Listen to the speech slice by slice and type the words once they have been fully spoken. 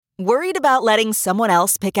Worried about letting someone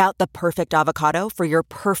else pick out the perfect avocado for your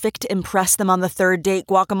perfect impress them on the third date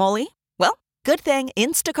guacamole? Well, good thing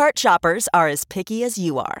Instacart shoppers are as picky as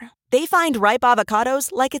you are. They find ripe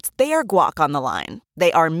avocados like it's their guac on the line.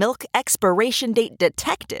 They are milk expiration date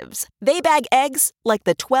detectives. They bag eggs like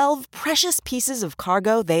the 12 precious pieces of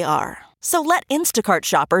cargo they are. So let Instacart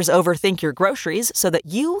shoppers overthink your groceries so that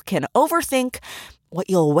you can overthink what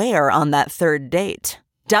you'll wear on that third date.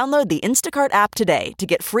 Download the Instacart app today to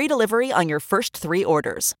get free delivery on your first 3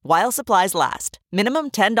 orders, while supplies last.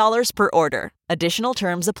 Minimum $10 per order. Additional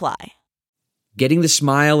terms apply. Getting the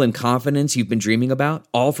smile and confidence you've been dreaming about,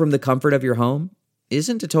 all from the comfort of your home,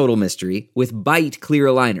 isn't a total mystery with Bite Clear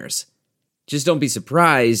Aligners. Just don't be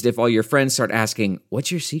surprised if all your friends start asking,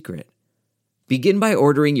 "What's your secret?" Begin by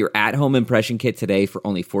ordering your at-home impression kit today for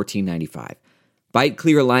only $14.95. Bite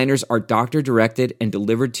Clear Aligners are doctor-directed and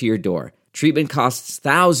delivered to your door. Treatment costs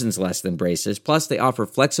thousands less than braces, plus they offer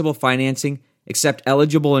flexible financing, accept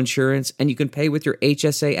eligible insurance, and you can pay with your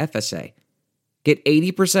HSA FSA. Get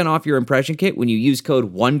 80% off your impression kit when you use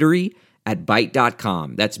code WONDERY at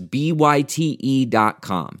Byte.com. That's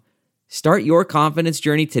BYTE.com. Start your confidence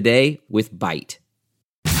journey today with Byte.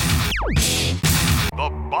 The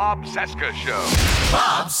Bob Cesca Show.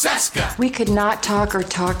 Bob Cesca. We could not talk or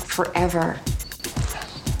talk forever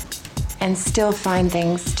and still find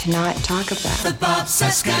things to not talk about. The Bob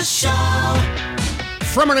Cesca Show.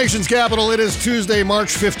 From our nation's capital, it is Tuesday,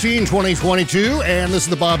 March 15, 2022, and this is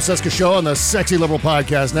the Bob Cesca Show on the Sexy Liberal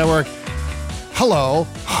Podcast Network. Hello,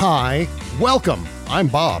 hi, welcome. I'm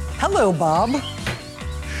Bob. Hello, Bob.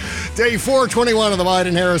 Day 421 of the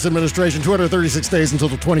Biden-Harris administration. Twitter, 36 days until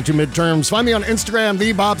the 22 midterms. Find me on Instagram,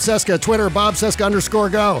 the Bob Cesca. Twitter, Bob Cesca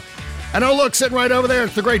 _go. And oh, look, sitting right over there,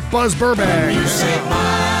 it's the great Buzz Burbank. You say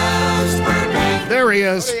Buzz Burbank. There he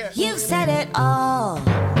is. You've said it all.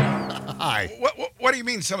 Hi. What do you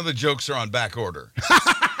mean some of the jokes are on back order?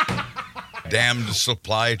 Damned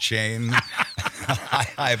supply chain.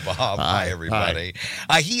 Hi, Bob. Hi, everybody.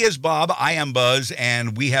 He is Bob. I am Buzz.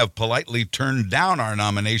 And we have politely turned down our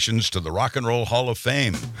nominations to the Rock and Roll Hall of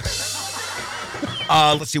Fame.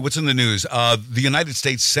 Let's see, what's in the news? The United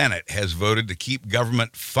States Senate has voted to keep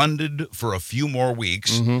government funded for a few more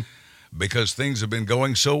weeks because things have been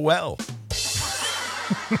going so well.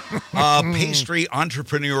 Pastry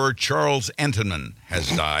entrepreneur Charles Entenmann has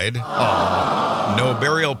died. No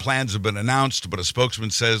burial plans have been announced, but a spokesman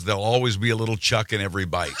says there'll always be a little Chuck in every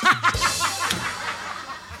bite.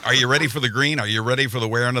 Are you ready for the green? Are you ready for the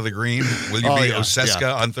wearing of the green? Will you be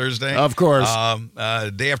Oseska on Thursday? Of course.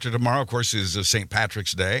 Day after tomorrow, of course, is St.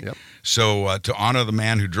 Patrick's Day. Yep. So to honor the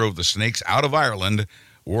man who drove the snakes out of Ireland,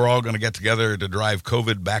 we're all going to get together to drive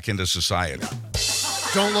COVID back into society.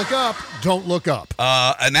 Don't look up. Don't look up.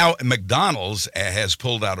 And now McDonald's has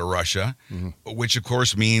pulled out of Russia, which, of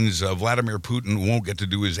course, means Vladimir Putin won't get to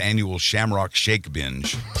do his annual Shamrock Shake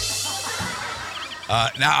binge. Now,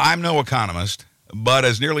 I'm no economist, but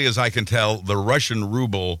as nearly as I can tell, the Russian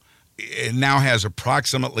ruble now has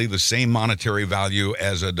approximately the same monetary value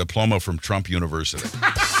as a diploma from Trump University.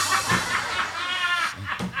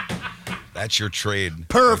 That's your trade.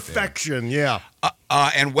 Perfection, right, yeah.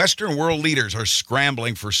 And Western world leaders are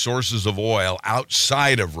scrambling for sources of oil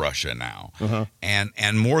outside of Russia now.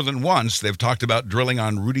 And more than once, they've talked about drilling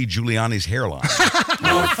on Rudy Giuliani's hairline.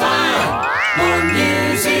 More fun, more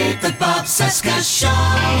music, the Bob Cesca Show.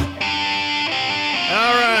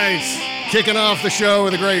 All right. Kicking off the show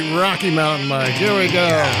with a great Rocky Mountain mic. Here we go.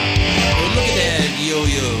 Oh, look at that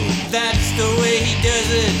yo-yo. That's the way he does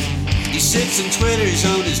it. He sits and twitters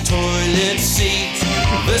on his toilet seat.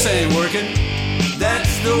 This ain't working.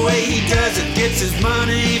 That's the way he does it. Gets his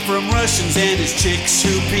money from Russians and his chicks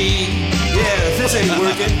who pee. Yeah, this ain't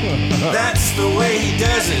working. That's the way he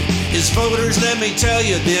does it. His voters, let me tell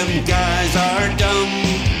you, them guys are dumb.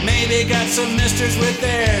 Maybe got some misters with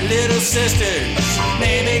their little sisters.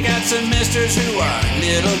 Maybe got some misters who are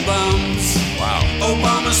little bums. Wow.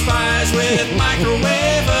 Obama spies with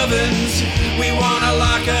microwave ovens. We want to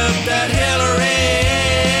lock up that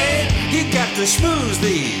Hillary. You got to schmooze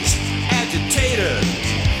these agitators.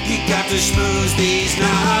 You got to schmooze these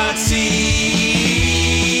Nazis.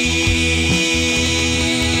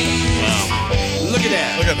 Wow. Look at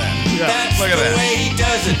that. Look at that. Yeah, That's look at the that. way he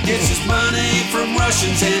does it. Gets his money from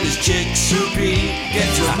Russians and his chicks who pee.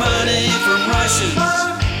 Gets your money from Russians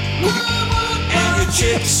and your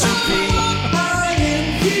chicks who pee.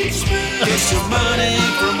 Gets your money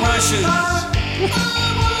from Russians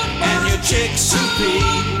and your chicks who pee.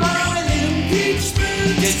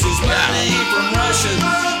 Gets his money from Russians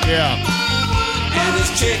Yeah. and his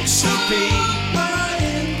chicks who pee.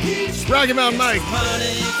 Rocky Mountain Mike.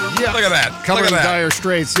 Yeah. Look at that. Covering Look at that. Dire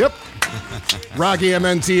Straits. Yep. Rocky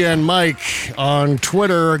MNTN Mike on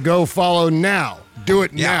Twitter. Go follow now. Do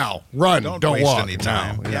it now. Run. Don't waste walk. any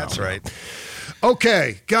time. No, That's right.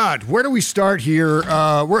 Okay, God, where do we start here?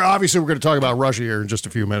 We're going to talk about Russia here in just a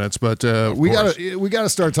few minutes, but we got to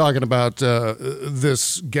start talking about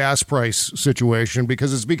this gas price situation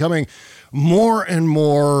because it's becoming more and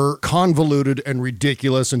more convoluted and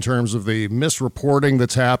ridiculous in terms of the misreporting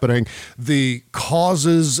that's happening, the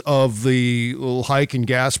causes of the little hike in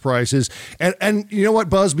gas prices, and you know what,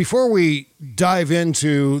 Buzz? Before we dive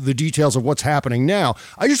into the details of what's happening now,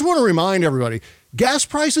 I just want to remind everybody: gas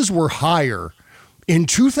prices were higher in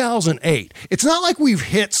 2008. It's not like we've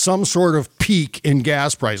hit some sort of peak in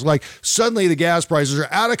gas prices. Like suddenly the gas prices are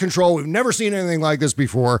out of control. We've never seen anything like this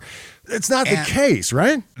before. It's not the case,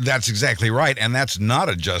 right? That's exactly right. And that's not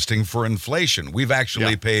adjusting for inflation. We've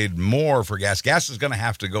actually paid more for gas. Gas is going to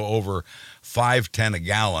have to go over $5.10 a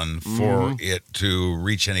gallon for it to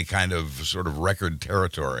reach any kind of sort of record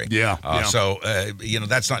territory. So,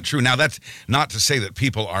 that's not true. Now, that's not to say that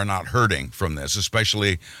people are not hurting from this,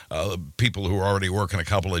 especially people who are already working a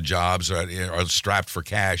couple of jobs or are strapped for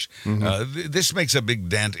cash. This makes a big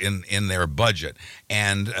dent in their budget.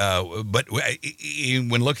 And but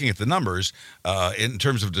when looking at the numbers, in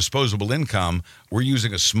terms of disposable income, we're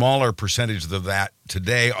using a smaller percentage of that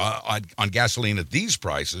today on gasoline at these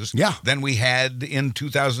prices than we had in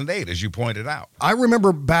 2008, as you pointed out. I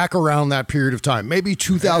remember back around that period of time, maybe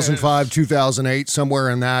 2005, 2008, somewhere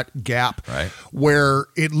in that gap, where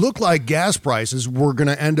it looked like gas prices were going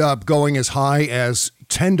to end up going as high as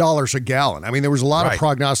 $10 a gallon. I mean, there was a lot of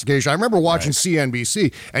prognostication. I remember watching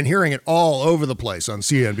CNBC and hearing it all over the place on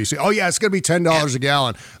CNBC. Oh, yeah, it's going to be $10 a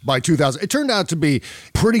gallon by 2000. It turned out to be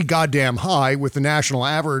pretty goddamn high, with the national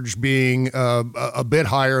average being a bit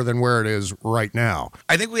higher than where it is right now.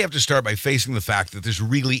 I think we have to start by facing the fact that this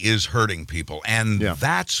really is hurting people. And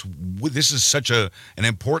this is such an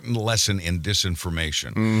important lesson in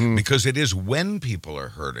disinformation, because it is when people are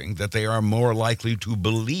hurting that they are more likely to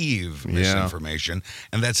believe misinformation.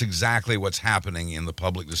 And that's exactly what's happening in the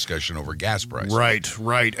public discussion over gas prices.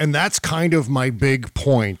 Right. And that's kind of my big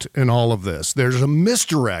point in all of this. There's a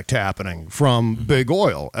misdirect happening from big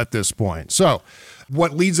oil at this point. So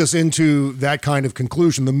what leads us into that kind of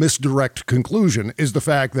conclusion, the misdirect conclusion, is the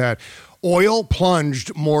fact that oil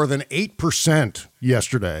plunged more than 8%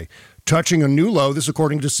 yesterday, touching a new low, this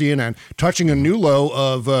according to CNN, touching a new low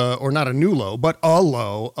of, or not a new low, but a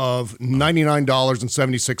low of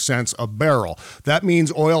 $99.76 a barrel. That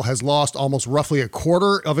means oil has lost almost roughly a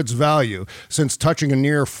quarter of its value since touching a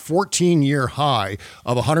near 14-year high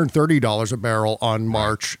of $130 a barrel on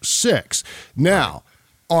March 6. Now,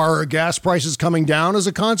 are gas prices coming down as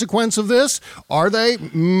a consequence of this? Are they?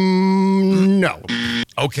 No.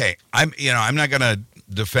 Okay, I'm not going to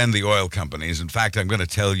defend the oil companies. In fact, I'm going to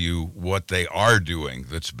tell you what they are doing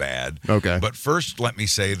that's bad. Okay. But first, let me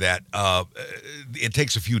say that it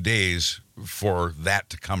takes a few days for that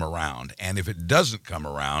to come around. And if it doesn't come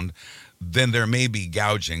around, then there may be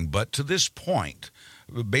gouging. But to this point,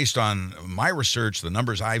 based on my research, the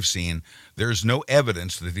numbers I've seen, there's no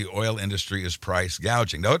evidence that the oil industry is price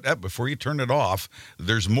gouging. Now, before you turn it off,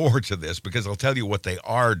 there's more to this, because I'll tell you what they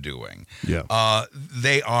are doing.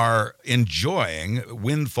 They are enjoying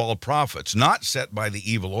windfall profits, not set by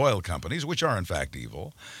the evil oil companies, which are in fact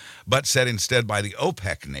evil, but set instead by the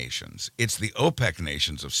OPEC nations. It's the OPEC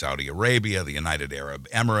nations of Saudi Arabia, the United Arab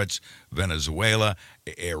Emirates, Venezuela,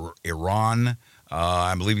 Iran.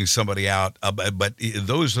 I'm leaving somebody out, but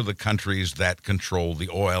those are the countries that control the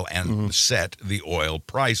oil and set the oil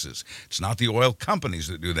prices. It's not the oil companies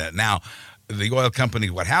that do that. Now, the oil company,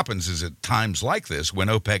 what happens is at times like this, when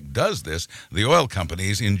OPEC does this, the oil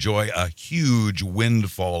companies enjoy a huge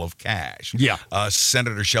windfall of cash.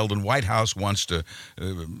 Senator Sheldon Whitehouse wants to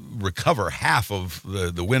recover half of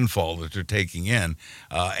the windfall that they're taking in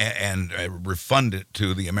and refund it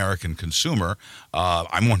to the American consumer.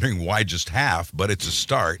 I'm wondering why just half, but it's a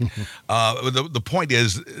start. The point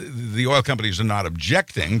is, the oil companies are not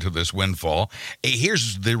objecting to this windfall.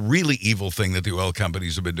 Here's the really evil thing that the oil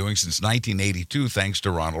companies have been doing since 1982, thanks to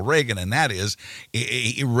Ronald Reagan, and that is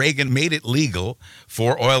Reagan made it legal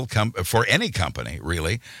for for any company,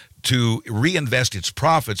 really, to reinvest its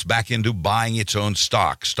profits back into buying its own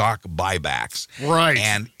stock buybacks. Right.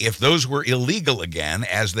 And if those were illegal again,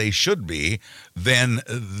 as they should be, then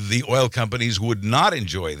the oil companies would not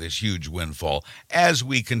enjoy this huge windfall as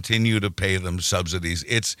we continue to pay them subsidies.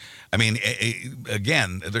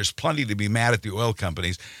 Again, there's plenty to be mad at the oil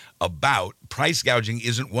companies. about. Price gouging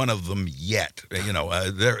isn't one of them yet.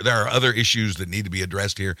 There are other issues that need to be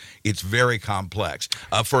addressed here. It's very complex.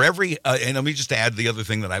 For every, and let me just add the other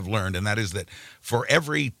thing that I've learned, and that is that for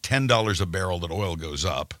every $10 a barrel that oil goes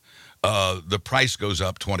up, the price goes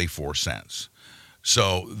up 24 cents.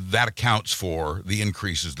 So that accounts for the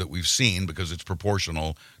increases that we've seen because it's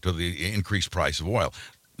proportional to the increased price of oil.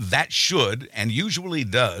 That should, and usually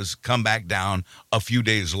does, come back down a few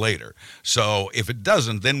days later. So if it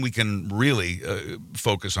doesn't, then we can really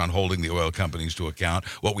focus on holding the oil companies to account.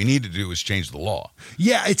 What we need to do is change the law.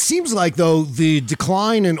 Yeah, it seems like, though, the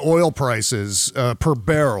decline in oil prices per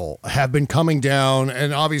barrel have been coming down,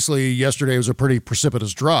 and obviously yesterday was a pretty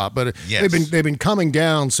precipitous drop, but yes. they've been coming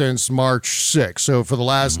down since March 6th. So for the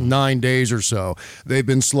last 9 days or so, they've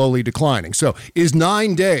been slowly declining. So is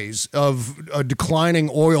 9 days of a declining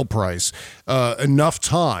oil price enough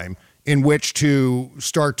time in which to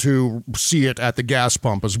start to see it at the gas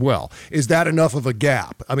pump as well? Is that enough of a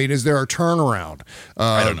gap? I mean, is there a turnaround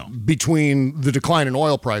I don't know. between the decline in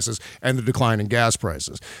oil prices and the decline in gas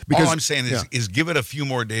prices? Because, all I'm saying is give it a few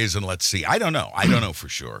more days and let's see. I don't know for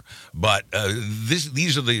sure. But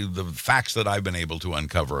these are the facts that I've been able to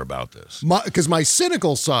uncover about this. Because my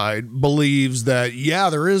cynical side believes that,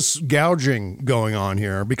 there is gouging going on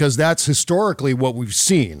here because that's historically what we've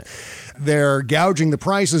seen. They're gouging the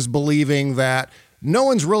prices, believing that no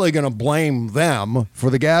one's really going to blame them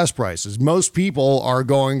for the gas prices. Most people are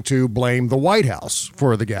going to blame the White House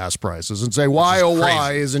for the gas prices and say,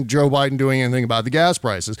 why isn't Joe Biden doing anything about the gas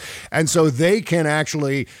prices? And so they can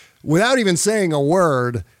actually, without even saying a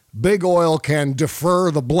word, big oil can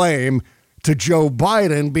defer the blame to Joe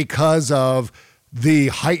Biden because of the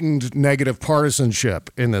heightened negative partisanship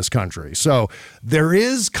in this country. So there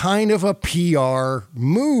is kind of a PR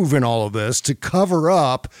move in all of this to cover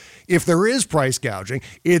up. If there is price gouging,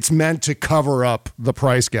 it's meant to cover up the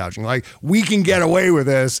price gouging. Like, we can get away with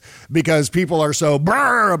this because people are so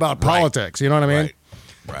brr about politics. You know what I mean?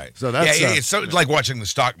 Right. So that's it's so like watching the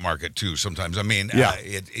stock market too. Sometimes, I mean,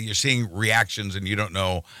 you're seeing reactions and you don't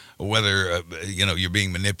know whether you're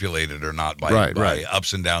being manipulated or not by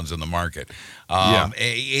ups and downs in the market.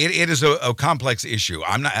 It is a complex issue.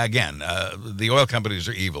 I'm not, again, the oil companies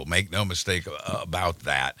are evil. Make no mistake about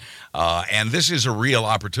that. And this is a real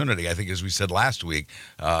opportunity, I think, as we said last week,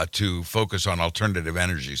 to focus on alternative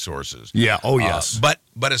energy sources. Yeah. Oh, yes.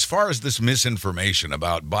 But as far as this misinformation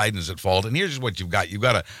about Biden's at fault, and here's what you've got. You've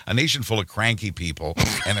got a nation full of cranky people,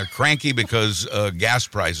 and they're cranky because gas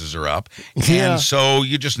prices are up. And so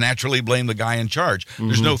you just naturally blame the guy in charge.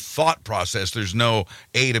 There's no thought process. There's no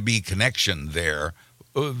A to B connection there.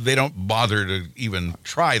 They don't bother to even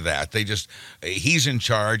try that. They just, he's in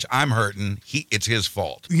charge. I'm hurting. It's his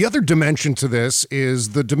fault. The other dimension to this is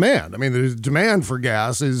the demand. I mean, the demand for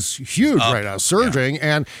gas is huge right now, surging.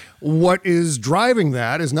 Yeah. And what is driving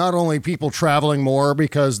that is not only people traveling more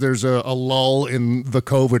because there's a lull in the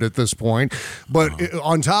COVID at this point, but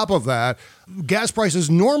on top of that, gas prices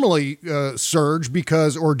normally surge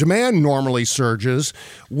or demand normally surges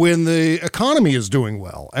when the economy is doing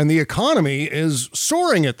well. And the economy is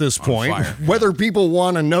soaring at this point. Whether people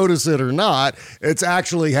want to notice it or not, it's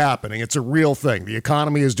actually happening. It's a real thing. The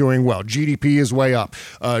economy is doing well. GDP is way up.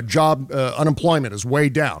 Unemployment is way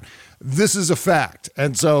down. This is a fact.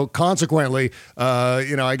 And so consequently,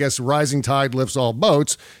 I guess rising tide lifts all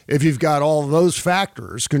boats. If you've got all those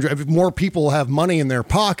factors, if more people have money in their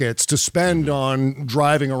pockets to spend on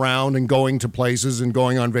driving around and going to places and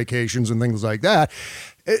going on vacations and things like that,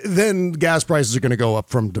 then gas prices are going to go up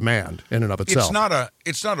from demand in and of itself.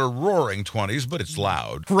 It's not a roaring 20s, but it's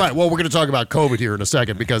loud. Right. Well, we're going to talk about COVID here in a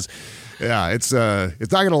second because, it's not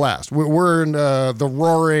going to last. We're in the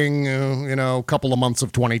roaring, couple of months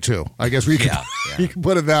of 22. I guess you can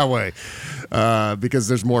put it that way because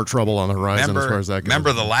there's more trouble on the horizon as far as that goes.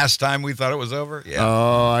 Remember the last time we thought it was over? Yeah.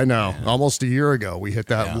 Oh, I know. Yeah. Almost a year ago, we hit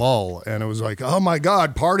that lull, and it was like, oh my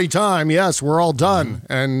God, party time. Yes, we're all done.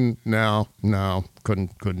 And no.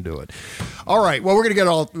 Couldn't do it. All right. Well, we're going to get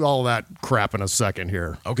all that crap in a second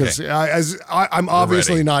here. Okay. Because I'm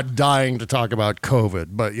obviously not dying to talk about COVID,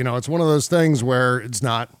 but it's one of those things where it's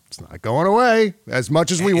not going away. As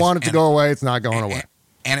much as we want it to go away, it's not going away.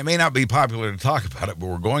 And it may not be popular to talk about it, but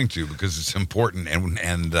we're going to because it's important,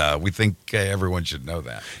 and we think everyone should know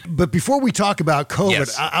that. But before we talk about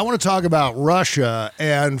COVID, I want to talk about Russia,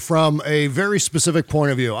 and from a very specific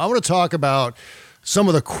point of view, I want to talk about some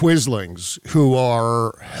of the Quislings who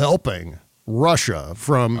are helping Russia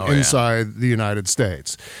from inside the United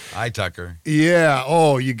States. Hi, Tucker. Yeah.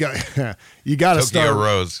 Oh, you got to start.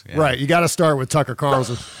 Rose. Yeah. Right. You got to start with Tucker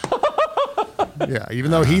Carlson. Yeah,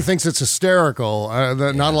 even though he thinks it's hysterical,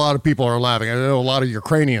 not a lot of people are laughing. I know a lot of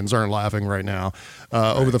Ukrainians aren't laughing right now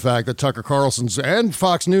over the fact that Tucker Carlson's and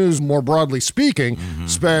Fox News, more broadly speaking,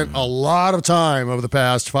 spent a lot of time over the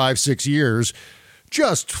past 5-6 years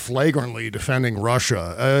just flagrantly defending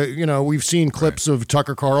Russia. We've seen clips of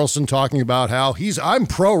Tucker Carlson talking about how I'm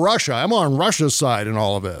pro-Russia. I'm on Russia's side in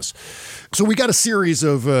all of this. So we got a series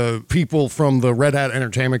of people from the Red Hat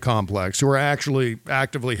Entertainment Complex who are actually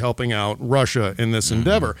actively helping out Russia in this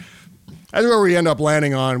endeavor. That's where we end up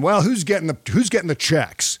landing on, well, who's getting the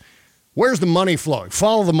checks? Where's the money flowing?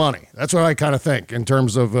 Follow the money. That's what I kind of think in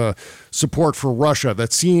terms of support for Russia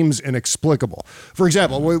that seems inexplicable. For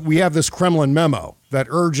example, we have this Kremlin memo that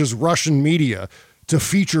urges Russian media to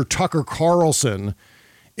feature Tucker Carlson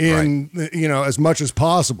in, as much as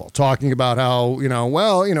possible, talking about how,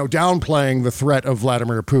 downplaying the threat of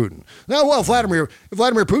Vladimir Putin. Now, well, Vladimir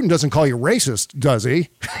Putin doesn't call you racist, does he?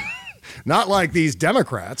 Not like these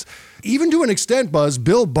Democrats. Even to an extent, Buzz,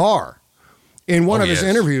 Bill Barr, in one of his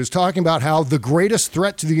interviews, talking about how the greatest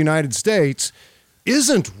threat to the United States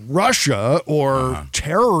isn't Russia or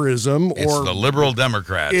terrorism it's or the liberal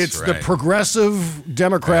Democrats. It's the progressive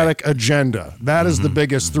Democratic agenda. That is the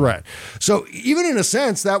biggest threat. So even in a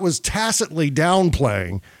sense, that was tacitly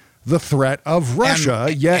downplaying the threat of Russia.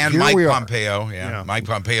 And here Mike we are. Pompeo, Mike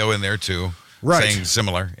Pompeo in there too, saying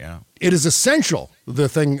similar. Yeah. It is essential,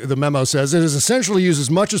 the memo says, it is essential to use as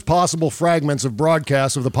much as possible fragments of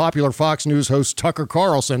broadcasts of the popular Fox News host Tucker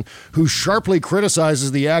Carlson, who sharply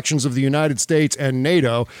criticizes the actions of the United States and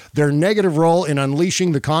NATO, their negative role in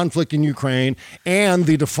unleashing the conflict in Ukraine, and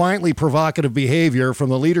the defiantly provocative behavior from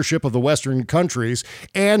the leadership of the Western countries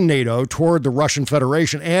and NATO toward the Russian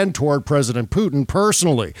Federation and toward President Putin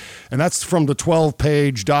personally. And that's from the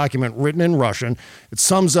 12-page document written in Russian. It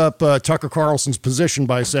sums up Tucker Carlson's position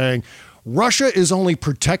by saying, Russia is only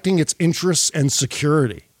protecting its interests and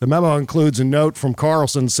security. The memo includes a note from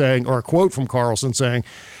Carlson saying, or a quote from Carlson saying,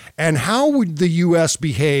 and how would the U.S.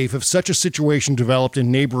 behave if such a situation developed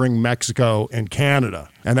in neighboring Mexico and Canada?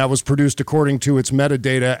 And that was produced according to its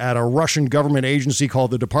metadata at a Russian government agency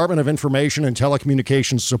called the Department of Information and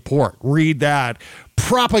Telecommunications Support. Read that.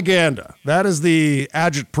 Propaganda. That is the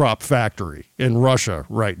agitprop factory in Russia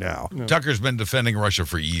right now. Tucker's been defending Russia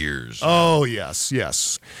for years. Oh,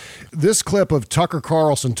 yes. This clip of Tucker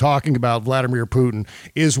Carlson talking about Vladimir Putin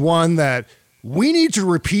is one that we need to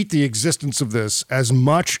repeat the existence of this as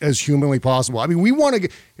much as humanly possible. I mean,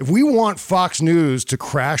 if we want Fox News to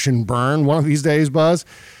crash and burn one of these days, Buzz,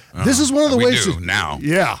 this is one of the ways we do now.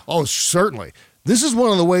 Yeah. Oh, certainly. This is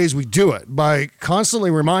one of the ways we do it, by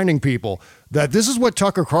constantly reminding people that this is what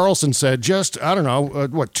Tucker Carlson said just,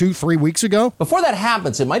 2-3 weeks ago? Before that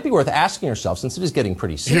happens, it might be worth asking yourself, since it is getting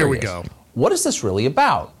pretty serious. Here we go. What is this really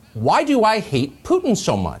about? Why do I hate Putin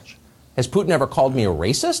so much? Has Putin ever called me a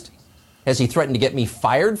racist? Has he threatened to get me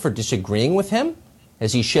fired for disagreeing with him?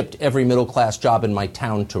 Has he shipped every middle-class job in my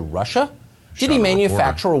town to Russia? Did he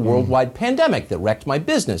manufacture a worldwide pandemic that wrecked my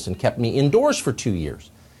business and kept me indoors for 2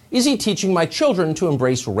 years? Is he teaching my children to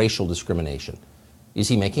embrace racial discrimination? Is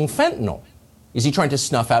he making fentanyl? Is he trying to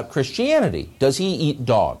snuff out Christianity? Does he eat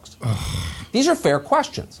dogs? These are fair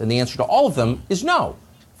questions, and the answer to all of them is no.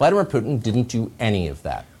 Vladimir Putin didn't do any of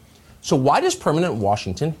that. So why does permanent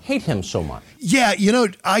Washington hate him so much? Yeah,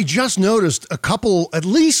 I just noticed at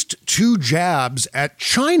least 2 jabs at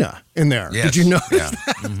China in there. Yes. Did you notice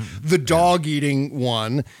that? The dog-eating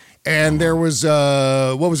one. And there was,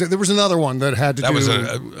 what was it? There was another one that had to do... That was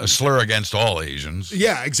a slur against all Asians.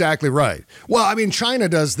 Yeah, exactly right. Well, I mean, China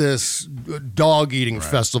does this dog-eating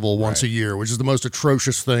festival once a year, which is the most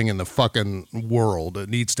atrocious thing in the fucking world. It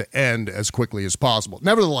needs to end as quickly as possible.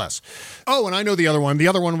 Nevertheless. Oh, and I know the other one. The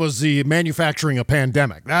other one was the manufacturing a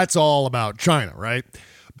pandemic. That's all about China, right?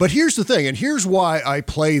 But here's the thing, and here's why I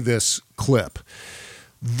play this clip.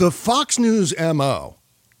 The Fox News MO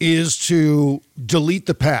is to delete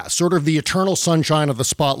the past, sort of the eternal sunshine of the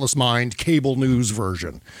spotless mind cable news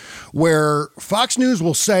version, where Fox News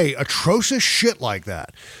will say atrocious shit like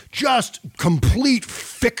that, just complete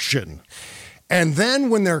fiction. And then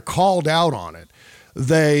when they're called out on it,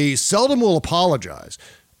 they seldom will apologize.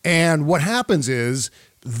 And what happens is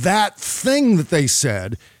that thing that they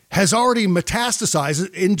said has already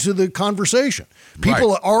metastasized into the conversation.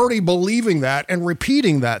 People are already believing that and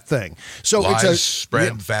repeating that thing. So Lies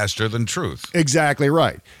spread faster than truth. Exactly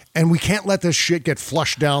right. And we can't let this shit get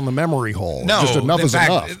flushed down the memory hole. No, just enough is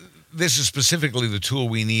enough. this is specifically the tool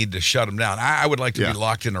we need to shut them down. I would like to be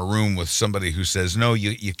locked in a room with somebody who says, no,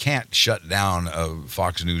 you can't shut down a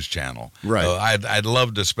Fox News channel. Right. I'd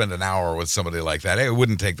love to spend an hour with somebody like that. It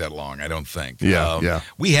wouldn't take that long, I don't think. Yeah.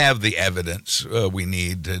 We have the evidence we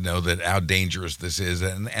need to know that how dangerous this is,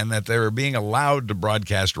 and that they're being allowed to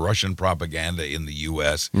broadcast Russian propaganda in the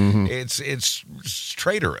U.S. It's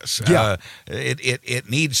traitorous. Yeah. It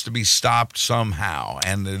needs to be stopped somehow,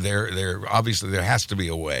 and there obviously there has to be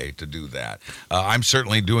a way to do that. I'm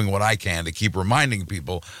certainly doing what I can to keep reminding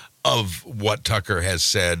people of what Tucker has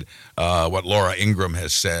said, what Laura Ingraham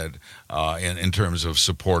has said in terms of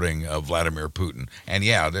supporting Vladimir Putin. And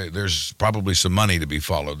there's probably some money to be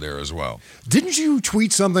followed there as well. Didn't you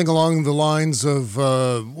tweet something along the lines of,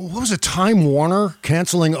 what was it, Time Warner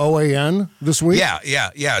canceling OAN this week?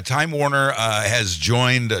 Yeah. Time Warner has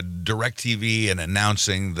joined DirecTV in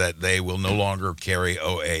announcing that they will no longer carry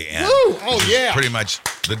OAN. Woo! Oh, yeah. Pretty much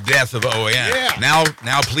the death of OAN. Yeah.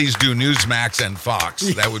 Now please do Newsmax and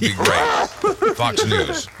Fox. That would be great. Fox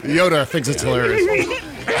News. Yoda thinks it's hilarious.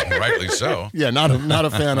 Rightly so. Yeah, not a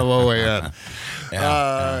fan of OAN.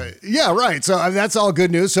 Right. So that's all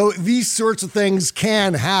good news. So these sorts of things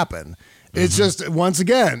can happen. It's just, once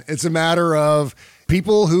again, it's a matter of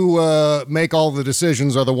people who make all the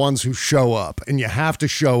decisions are the ones who show up, and you have to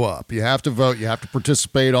show up. You have to vote. You have to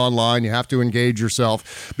participate online. You have to engage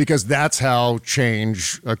yourself, because that's how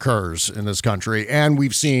change occurs in this country. And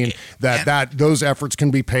we've seen that those efforts can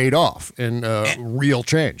be paid off in real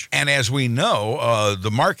change. And as we know,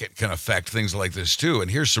 the market can affect things like this too. And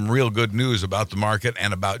here's some real good news about the market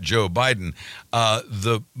and about Joe Biden.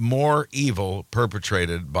 The more evil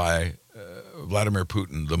perpetrated by Vladimir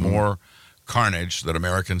Putin, the more carnage that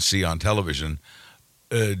Americans see on television,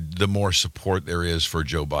 the more support there is for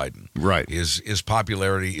Joe Biden. Right. His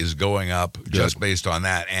popularity is going up just based on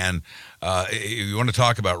that. And you want to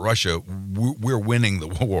talk about Russia, we're winning the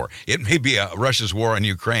war. It may be Russia's war on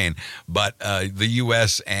Ukraine, but the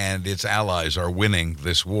U.S. and its allies are winning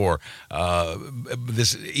this war,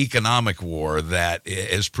 this economic war that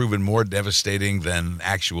has proven more devastating than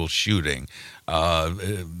actual shooting.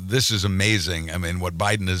 This is amazing. I mean, what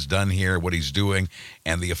Biden has done here, what he's doing,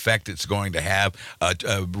 and the effect it's going to have.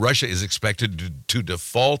 Russia is expected to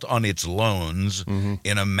default on its loans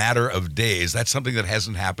in a matter of days. That's something that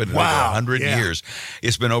hasn't happened in over 100 years.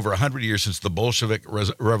 It's been over 100 years since the Bolshevik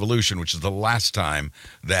Revolution, which is the last time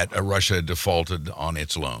that Russia defaulted on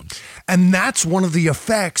its loans. And that's one of the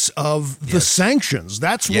effects of the sanctions.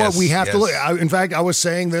 That's what we have to look at. In fact, I was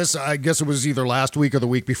saying this, I guess it was either last week or the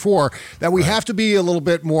week before, that we have to be a little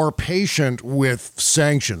bit more patient with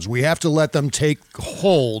sanctions. We have to let them take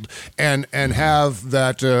hold and have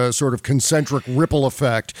that sort of concentric ripple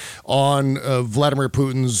effect on Vladimir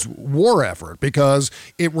Putin's war effort, because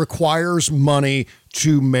it requires money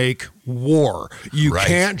to make war. You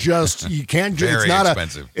can't just Very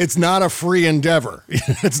expensive. It's not a free endeavor.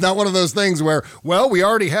 It's not one of those things where, well, we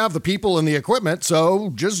already have the people and the equipment,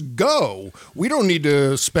 so just go. We don't need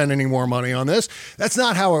to spend any more money on this. That's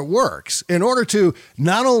not how it works. In order to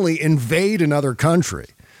not only invade another country,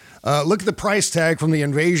 look at the price tag from the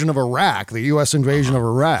invasion of Iraq, the U.S. invasion of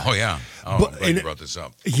Iraq. Oh, yeah. I'm glad you brought this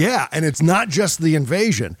up. Yeah, and it's not just the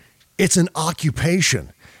invasion. It's an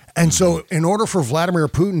occupation. And so in order for Vladimir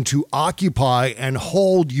Putin to occupy and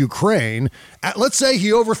hold Ukraine, let's say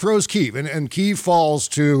he overthrows Kyiv and Kyiv falls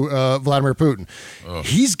to Vladimir Putin,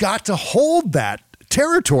 he's got to hold that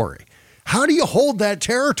territory. How do you hold that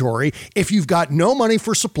territory if you've got no money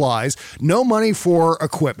for supplies, no money for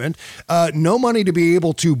equipment, no money to be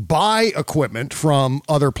able to buy equipment from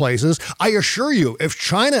other places? I assure you, if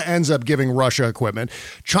China ends up giving Russia equipment,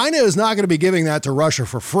 China is not going to be giving that to Russia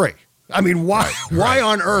for free. I mean, why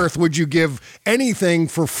on earth would you give anything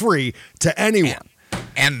for free to anyone?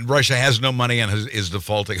 And Russia has no money and is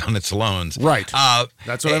defaulting on its loans. Right.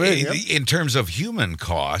 That's what I mean. Yep. In terms of human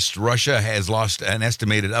cost, Russia has lost an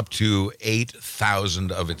estimated up to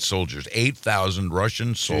 8,000 of its soldiers. 8,000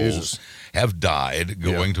 Russian souls have died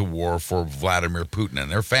going to war for Vladimir Putin.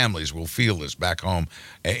 And their families will feel this back home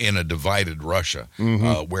in a divided Russia,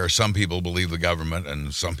 where some people believe the government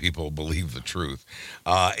and some people believe the truth.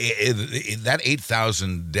 That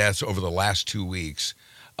 8,000 deaths over the last 2 weeks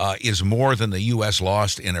is more than the U.S.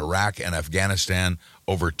 lost in Iraq and Afghanistan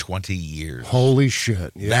over 20 years. Holy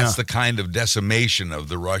shit. Yeah. That's the kind of decimation of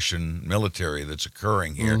the Russian military that's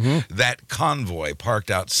occurring here. That convoy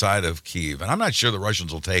parked outside of Kyiv, and I'm not sure the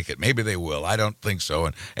Russians will take it. Maybe they will. I don't think so.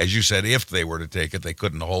 And as you said, if they were to take it, they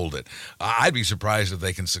couldn't hold it. I'd be surprised if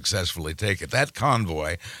they can successfully take it. That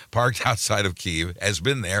convoy parked outside of Kyiv has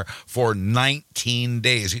been there for 19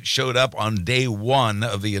 days. It showed up on day one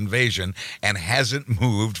of the invasion and hasn't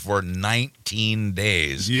moved for 19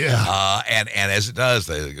 days. Yeah. And as it does,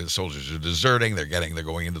 the soldiers are deserting. They're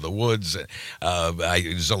going into the woods.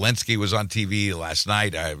 Zelensky was on TV last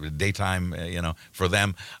night, daytime, for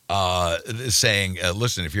them, saying,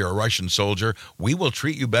 "Listen, if you're a Russian soldier, we will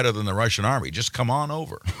treat you better than the Russian army. Just come on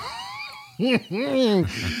over."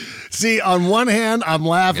 See, on one hand, I'm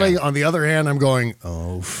laughing. On the other hand, I'm going,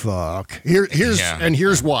 "Oh fuck!" Here's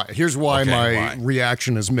why. Here's why my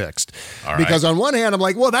reaction is mixed. Because on one hand, I'm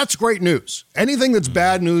like, "Well, that's great news. Anything that's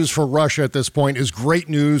bad news for Russia at this point is great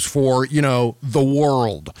news for the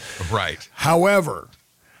world." Right. However,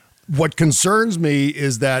 what concerns me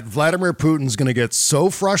is that Vladimir Putin's going to get so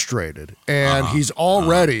frustrated, and he's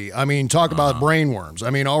already, talk about brainworms.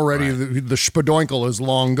 Already the spadoinkle is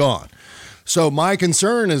long gone. So my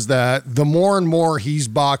concern is that the more and more he's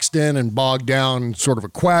boxed in and bogged down in sort of a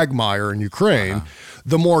quagmire in Ukraine,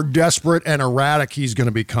 the more desperate and erratic he's going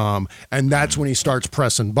to become, and that's when he starts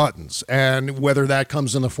pressing buttons. And whether that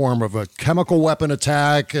comes in the form of a chemical weapon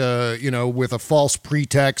attack, with a false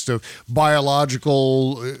pretext of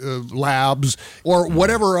biological labs, or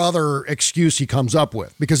whatever other excuse he comes up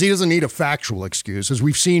with, because he doesn't need a factual excuse. As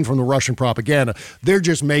we've seen from the Russian propaganda, they're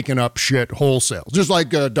just making up shit wholesale, just like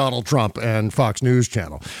Donald Trump and Fox News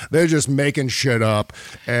Channel. They're just making shit up,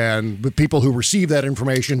 and the people who receive that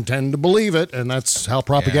information tend to believe it, and that's how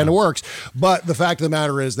propaganda works. But the fact of the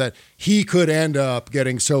matter is that he could end up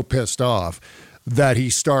getting so pissed off that he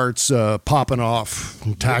starts popping off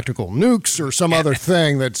tactical nukes or some other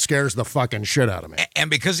thing that scares the fucking shit out of me. And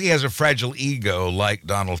because he has a fragile ego like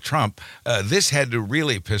Donald Trump, this had to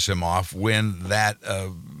really piss him off when that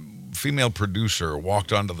female producer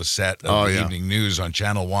walked onto the set of the evening news on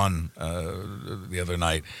Channel 1 the other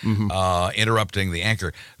night, interrupting the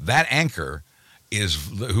anchor. That anchor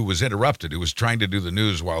who was interrupted, who was trying to do the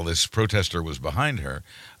news while this protester was behind her,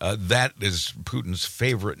 that is Putin's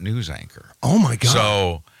favorite news anchor. Oh, my God.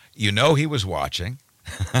 So, he was watching.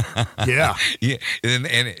 Yeah.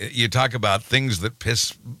 And you talk about things that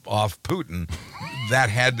piss off Putin. That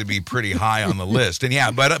had to be pretty high on the list.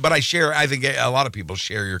 And but I think a lot of people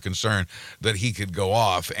share your concern that he could go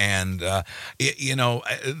off. And, the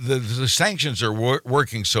sanctions are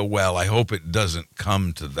working so well. I hope it doesn't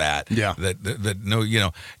come to that. Yeah.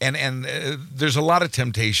 And there's a lot of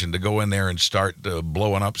temptation to go in there and start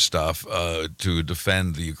blowing up stuff to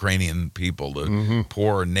defend the Ukrainian people, the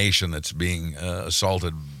poor nation that's being assaulted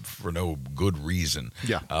for no good reason.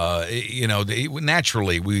 Yeah.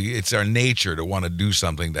 Naturally, it's our nature to want to do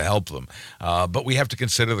something to help them. But we have to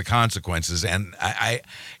consider the consequences. And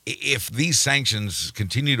if these sanctions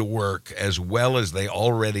continue to work as well as they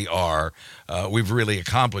already are, we've really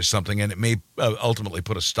accomplished something, and it may ultimately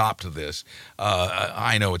put a stop to this.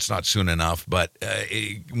 I know it's not soon enough, but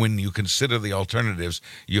when you consider the alternatives,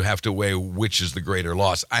 you have to weigh which is the greater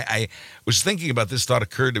loss. I was thinking about this, thought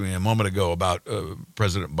occurred to me a moment ago about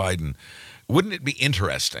President Biden. Wouldn't it be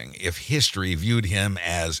interesting if history viewed him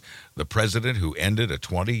as the president who ended a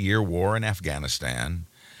 20-year war in Afghanistan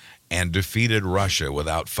and defeated Russia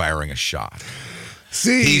without firing a shot?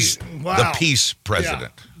 See, he's the peace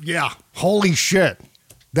president. Yeah. Holy shit.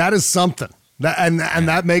 That is something.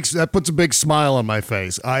 That puts a big smile on my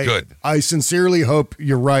face. I sincerely hope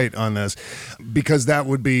you're right on this, because that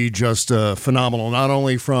would be just phenomenal, not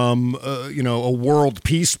only from a world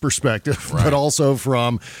peace perspective, but also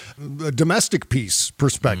from a domestic peace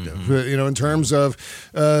perspective. In terms of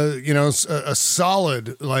a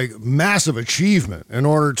solid, massive achievement in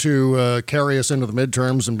order to carry us into the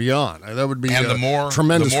midterms and beyond. That would be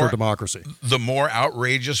tremendous for democracy. The more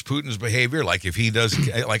outrageous Putin's behavior, like if he does,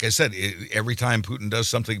 like I said, every time Putin does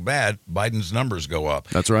something bad, Biden's numbers go up.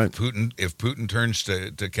 That's right. If Putin turns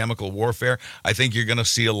to chemical warfare, I think you're going to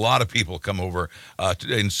see a lot of people come over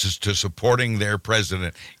to supporting their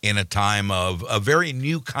president in a time of a very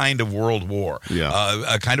new kind of world war. Yeah.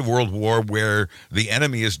 A kind of world war where the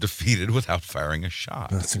enemy is defeated without firing a shot.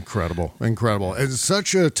 That's incredible. Incredible. It's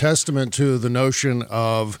such a testament to the notion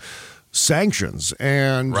of sanctions,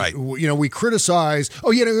 and we criticize. But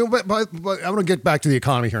I want to get back to the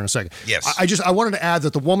economy here in a second. Yes, I wanted to add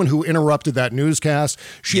that the woman who interrupted that newscast,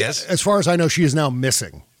 as far as I know, she is now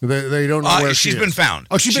missing. They don't know where she's she been is. found.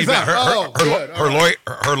 Oh, she's been found.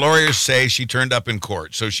 Her lawyers say she turned up in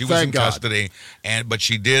court, so she was Thank in God. custody, but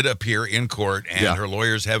she did appear in court, and her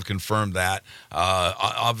lawyers have confirmed that.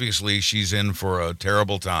 Obviously, she's in for a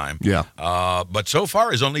terrible time. Yeah. But so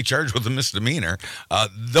far is only charged with a misdemeanor.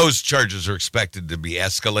 Those charges are expected to be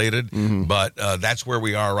escalated, but that's where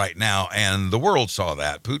we are right now, and the world saw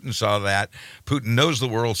that. Putin saw that. Putin knows the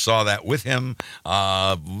world saw that with him.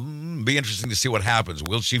 Be interesting to see what happens.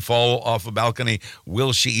 Will she fall off a balcony?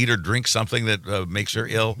 Will she eat or drink something that makes her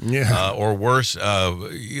ill? Yeah. Or worse?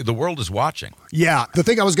 The world is watching. Yeah. The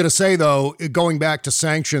thing I was going to say, though, going back to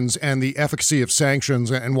sanctions and the efficacy of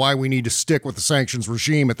sanctions and why we need to stick with the sanctions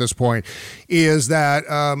regime at this point is that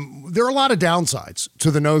there are a lot of downsides to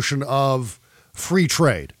the notion of free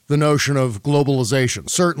trade, the notion of globalization.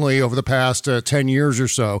 Certainly over the past 10 years or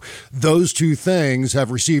so, those two things have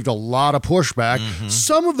received a lot of pushback.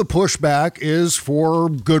 Some of the pushback is for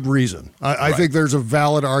good reason. I think there's a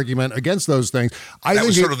valid argument against those things. That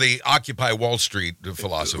was sort of the Occupy Wall Street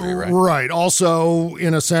philosophy, right? Right. Also,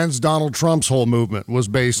 in a sense, Donald Trump's whole movement was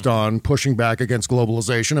based on pushing back against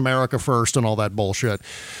globalization, America first, and all that bullshit.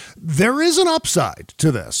 There is an upside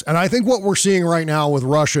to this. And I think what we're seeing right now with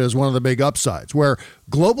Russia is one of the big upsides, where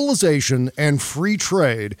globalization and free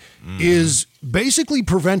trade is basically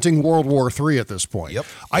preventing World War III at this point.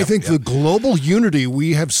 I think the global unity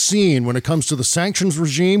we have seen when it comes to the sanctions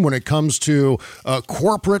regime, when it comes to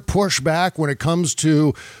corporate pushback, when it comes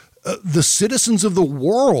to the citizens of the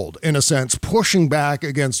world, in a sense, pushing back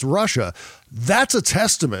against Russia, that's a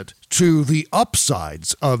testament to the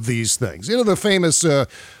upsides of these things. You know, the famous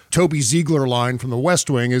Toby Ziegler line from The West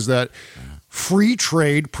Wing is that free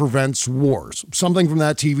trade prevents wars, something from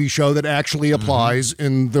that TV show that actually applies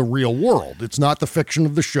in the real world. It's not the fiction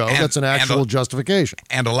of the show. That's an actual justification.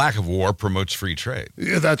 And a lack of war promotes free trade.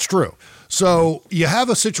 Yeah, that's true. So you have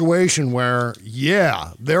a situation where,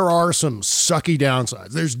 there are some sucky downsides.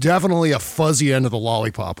 There's definitely a fuzzy end of the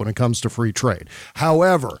lollipop when it comes to free trade.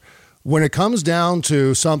 However, when it comes down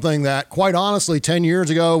to something that, quite honestly, 10 years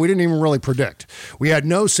ago, we didn't even really predict. We had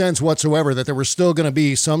no sense whatsoever that there was still going to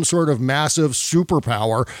be some sort of massive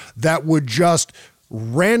superpower that would just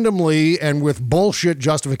randomly and with bullshit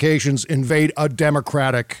justifications invade a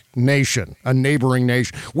democratic nation, a neighboring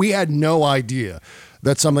nation. We had no idea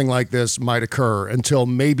that something like this might occur until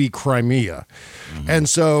maybe Crimea. And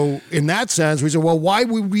so in that sense, we said, well, why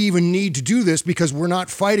would we even need to do this? Because we're not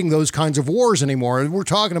fighting those kinds of wars anymore. And we're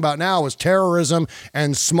talking about now is terrorism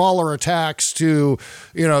and smaller attacks to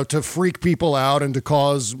freak people out and to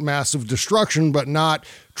cause massive destruction, but not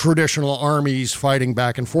traditional armies fighting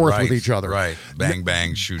back and forth with each other. Right. Bang,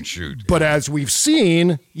 bang, shoot, shoot. But as we've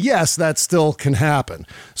seen, yes, that still can happen.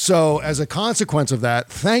 So as a consequence of that,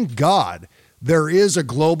 thank God, there is a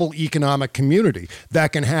global economic community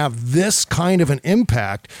that can have this kind of an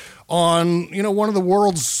impact on, one of the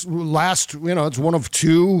world's last, it's one of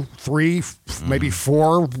 2, 3, maybe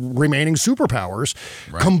 4 remaining superpowers,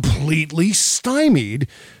 completely stymied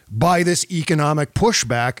by this economic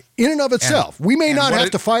pushback in and of itself. We may not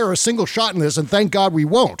have to fire a single shot in this, and thank God we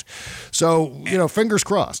won't. So, fingers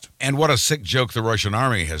crossed. And what a sick joke the Russian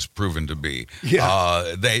army has proven to be.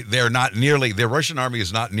 Yeah. Their Russian army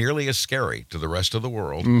is not nearly as scary to the rest of the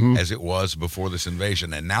world as it was before this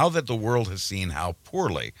invasion. And now that the world has seen how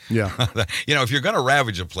poorly, if you're going to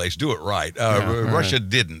ravage a place, do it right. Russia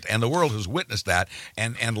didn't. And the world has witnessed that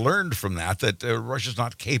and learned from that Russia's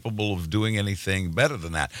not capable of doing anything better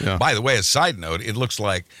than that. Yeah. By the way, a side note, it looks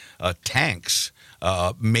like tanks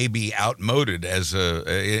may be outmoded as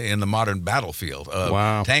in the modern battlefield.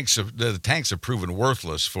 Wow. The tanks have proven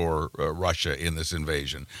worthless for Russia in this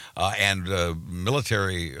invasion. And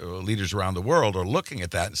military leaders around the world are looking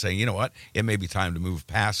at that and saying, you know what, it may be time to move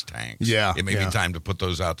past tanks. It may be time to put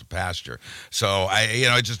those out to pasture. So,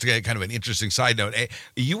 just kind of an interesting side note.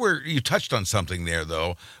 You touched on something there,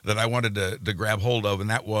 though, that I wanted to grab hold of, and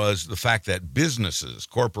that was the fact that businesses,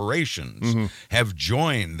 corporations, have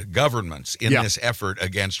joined governments in this effort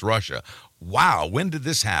against Russia. Wow, when did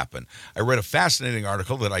this happen? I read a fascinating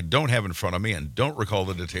article that I don't have in front of me and don't recall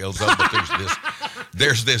the details of, but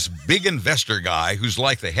there's this big investor guy who's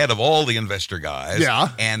like the head of all the investor guys. Yeah.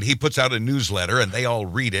 And he puts out a newsletter and they all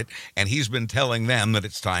read it, and he's been telling them that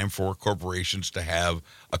it's time for corporations to have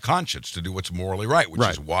a conscience, to do what's morally right, which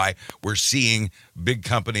is why we're seeing big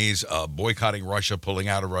companies boycotting Russia, pulling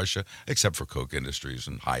out of Russia, except for Koch Industries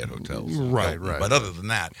and Hyatt Hotels. Right. But other than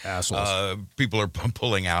that, people are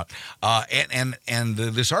pulling out. And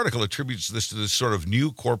this article attributes this to this sort of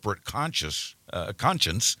new corporate conscience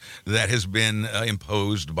that has been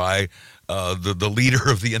imposed by the leader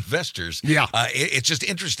of the investors. Yeah. It's just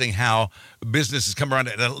interesting how business has come around.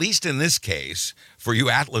 And at least in this case, for you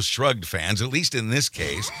Atlas Shrugged fans, at least in this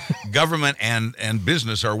case, government and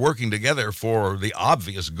business are working together for the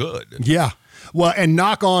obvious good. Yeah. Well, and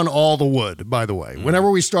knock on all the wood, by the way.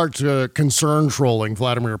 Whenever we start concern trolling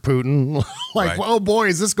Vladimir Putin, like, Right. oh boy,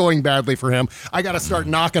 is this going badly for him? I got to start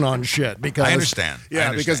knocking on shit because I understand.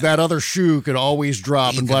 Yeah, because that other shoe could always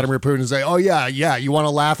drop, and Vladimir Putin say, "Oh yeah, you want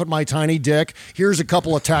to laugh at my tiny dick? Here's a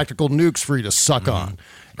couple of tactical nukes for you to suck on,"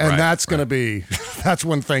 and Right, that's going to be that's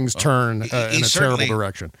when things turn in a terrible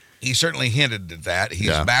direction. He certainly hinted at that.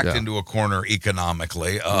 He's backed into a corner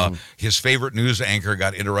economically. His favorite news anchor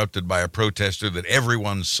got interrupted by a protester that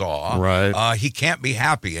everyone saw. Right. He can't be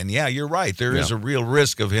happy. And yeah, you're right. There is a real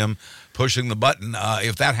risk of him pushing the button.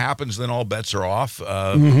 If that happens, then all bets are off.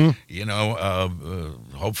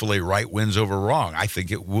 Hopefully right wins over wrong. I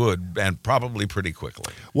think it would, and probably pretty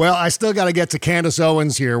quickly. Well, I still got to get to Candace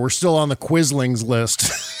Owens here. We're still on the Quislings list.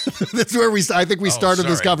 That's where I think we started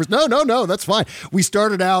this conversation. No, that's fine. We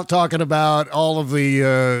started out talking about all of the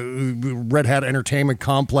Red Hat Entertainment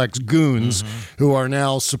Complex goons who are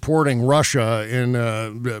now supporting Russia in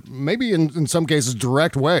maybe in some cases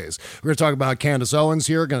direct ways. We're going to talk about Candace Owens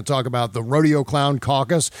here. We're going to talk about the Rodeo Clown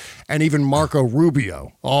Caucus and even Marco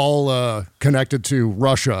Rubio, all connected to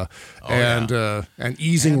Russia and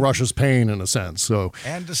easing Russia's pain in a sense. So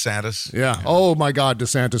and DeSantis. Yeah. Oh my God,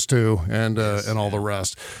 DeSantis too, and all the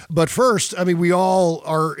rest. But first, I mean, we all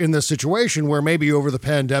are in this situation where maybe over the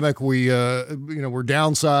pandemic we're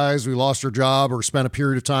downsized, we lost our job, or spent a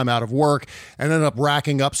period of time out of work, and ended up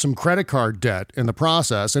racking up some credit card debt in the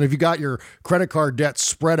process. And if you got your credit card debt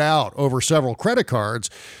spread out over several credit cards,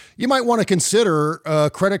 you might want to consider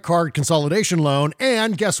a credit card consolidation loan.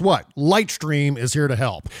 And guess what? Lightstream is here to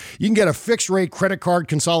help. You can get a fixed rate credit card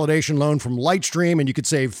consolidation loan from Lightstream, and you could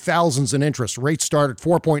save thousands in interest. Rates start at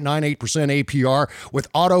 4.98% APR with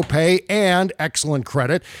auto pay and excellent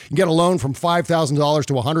credit. You can get a loan from $5,000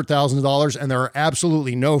 to $100,000, and there are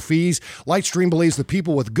absolutely no fees. Lightstream believes that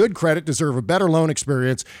people with good credit deserve a better loan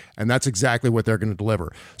experience, and that's exactly what they're going to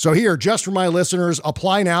deliver. So here, just for my listeners,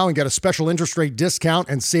 apply now and get a special interest rate discount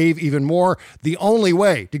and save even more. The only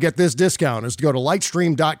way to get this discount is to go to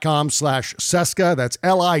lightstream.com/Seska. That's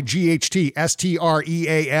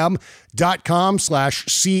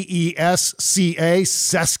lightstream.com/CESCA,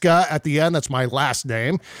 Seska at the end. That's my last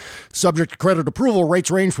name. Subject to credit approval,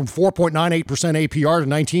 rates range from 4.98% APR to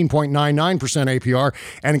 19.99% APR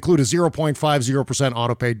and include a 0.50%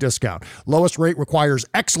 auto pay discount. Lowest rate requires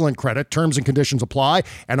excellent credit. Terms and conditions apply,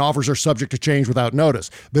 and offers are subject to change without notice.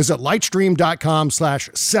 Visit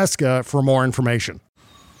lightstream.com/Seska for more information.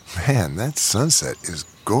 Man, that sunset is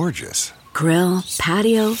gorgeous. Grill,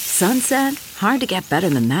 patio, sunset. Hard to get better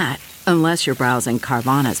than that. Unless you're browsing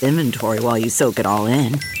Carvana's inventory while you soak it all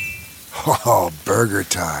in. Oh, burger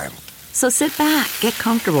time. So sit back, get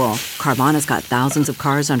comfortable. Carvana's got thousands of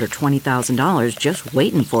cars under $20,000 just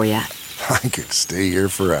waiting for you. I could stay here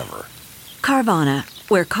forever. Carvana,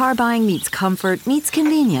 where car buying meets comfort meets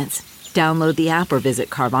convenience. Download the app or visit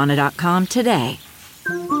Carvana.com today.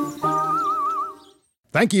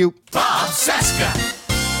 Thank you. Bob Seska.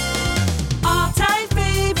 All-time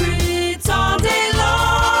favorites all day long.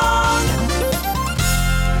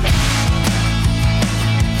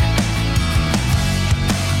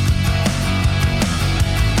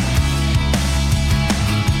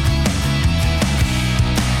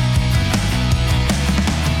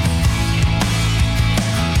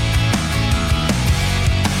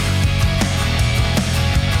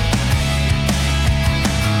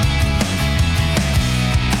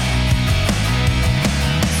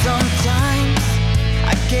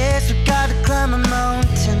 Guess we gotta climb a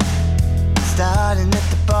mountain, starting at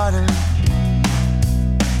the bottom.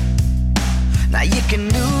 Now you can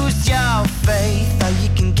lose your faith, or you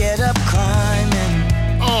can get up climbing.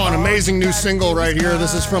 Oh, an amazing new single right here.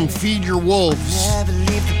 This is from Feed Your Wolves.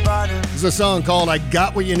 This is a song called I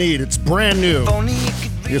Got What You Need. It's brand new.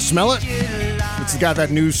 You smell it? It's got that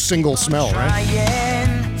new single smell,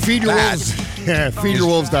 right? Feed Your Wolves. Yeah,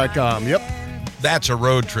 feedyourwolves.com. Yep. That's a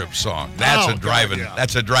road trip song. That's a driving. God, yeah.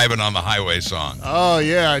 That's a driving on the highway song. Oh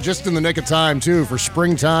yeah, just in the nick of time too for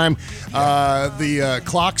springtime. The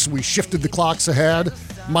clocks. We shifted the clocks ahead.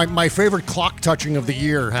 My favorite clock touching of the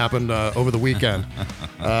year happened over the weekend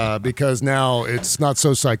because now it's not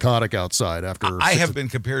so psychotic outside. After I have been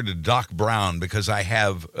compared to Doc Brown because I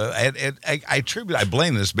have. I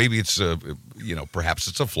blame this. Maybe it's perhaps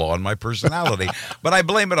it's a flaw in my personality, but I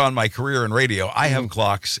blame it on my career in radio. I have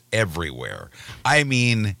clocks everywhere. I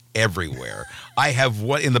mean, everywhere. I have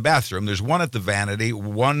one in the bathroom. There's one at the vanity,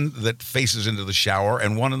 one that faces into the shower,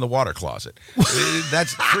 and one in the water closet.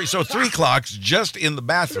 That's three. So 3 clocks just in the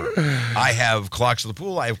bathroom. I have clocks at the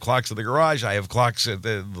pool. I have clocks at the garage. I have clocks at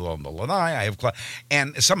the lanai. I have clocks,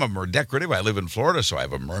 and some of them are decorative. I live in Florida, so I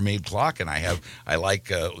have a mermaid clock, and I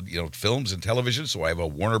like films and television, so I have a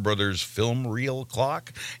Warner Brothers film reel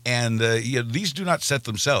clock. And these do not set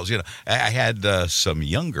themselves. I had some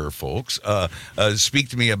younger folks speak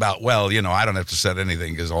to me about, I don't have to set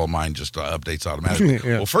anything because all mine just updates automatically.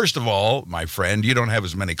 Yeah. Well, first of all, my friend, you don't have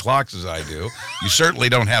as many clocks as I do. You certainly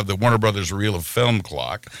don't have the Warner Brothers reel of film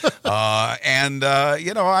clock. It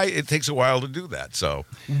takes a while to do that. So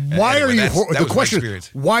why are you the question?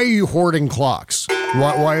 Why are you hoarding clocks?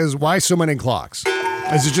 Why so many clocks?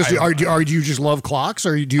 Is it just do you just love clocks,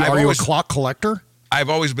 or are you a clock collector? I've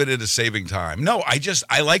always been into saving time. No,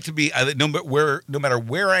 I like to be no matter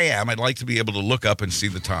where I am, I'd like to be able to look up and see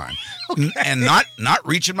the time, and not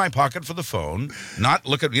reach in my pocket for the phone, not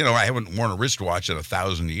look at I haven't worn a wristwatch in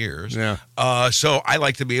 1,000 years. Yeah. So I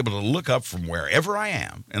like to be able to look up from wherever I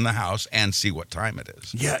am in the house and see what time it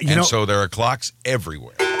is. Yeah, so there are clocks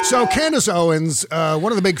everywhere. So Candace Owens,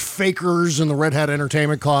 one of the big fakers in the Red Hat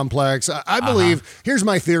Entertainment complex, I believe, here's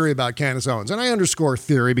my theory about Candace Owens, and I underscore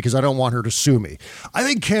theory because I don't want her to sue me. I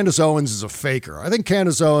think Candace Owens is a faker. I think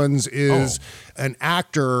Candace Owens is an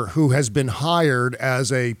actor who has been hired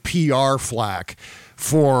as a PR flack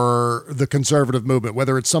for the conservative movement,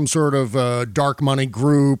 whether it's some sort of dark money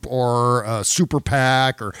group or a super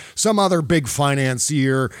PAC or some other big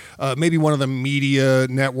financier, maybe one of the media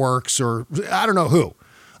networks or I don't know who.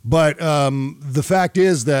 But the fact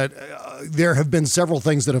is that there have been several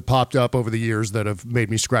things that have popped up over the years that have made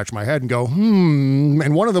me scratch my head and go,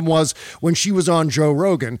 And one of them was when she was on Joe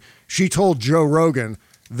Rogan, she told Joe Rogan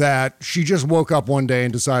that she just woke up one day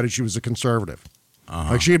and decided she was a conservative.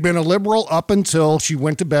 Like she had been a liberal up until she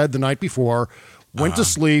went to bed the night before, went to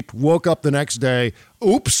sleep, woke up the next day.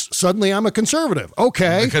 Oops, suddenly I'm a conservative.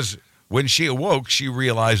 Okay. Because when she awoke, she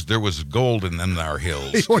realized there was gold in our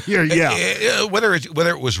hills. Yeah. Whether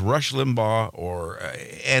it was Rush Limbaugh or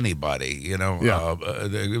anybody,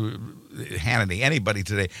 Hannity, anybody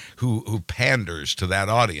today who panders to that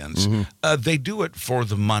audience, they do it for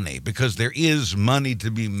the money because there is money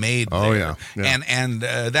to be made there. Yeah. And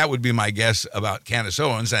that would be my guess about Candace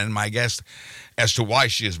Owens, and my guess as to why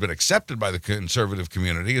she has been accepted by the conservative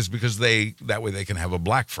community is because that way they can have a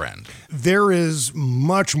black friend. There is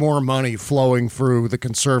much more money flowing through the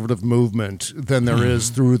conservative movement than there is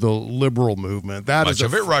through the liberal movement. Much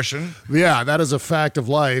of it Russian. Yeah, that is a fact of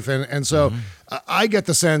life. And so I get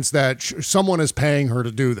the sense that someone is paying her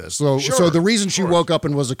to do this. So the reason she woke up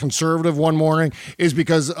and was a conservative one morning is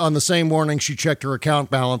because on the same morning she checked her account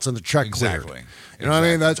balance and the check cleared. You know what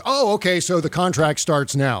I mean? That's, okay, so the contract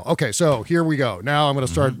starts now. Okay, so here we go. Now I'm going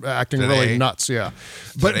to start acting really nuts, yeah.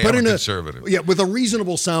 But in conservative. with a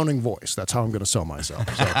reasonable sounding voice. That's how I'm going to sell myself.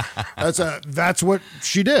 So that's what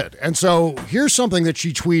she did. And so here's something that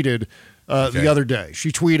she tweeted the other day.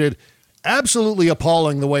 She tweeted, absolutely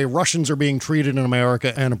appalling the way Russians are being treated in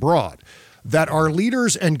America and abroad, that our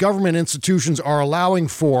leaders and government institutions are allowing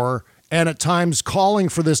for and at times calling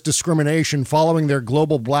for this discrimination following their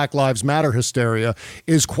global Black Lives Matter hysteria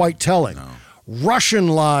is quite telling. No. Russian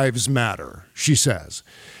lives matter, she says.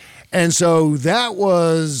 And so that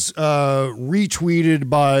was retweeted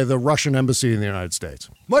by the Russian embassy in the United States.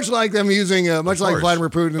 Much like them using, like Vladimir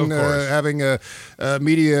Putin having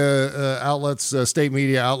media outlets, state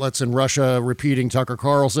media outlets in Russia repeating Tucker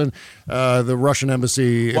Carlson, the Russian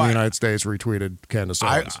embassy in the United States retweeted Candace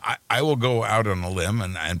Owens. I will go out on a limb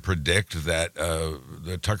and predict that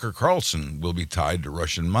the Tucker Carlson will be tied to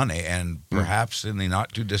Russian money and perhaps in the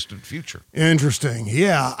not too distant future. Interesting.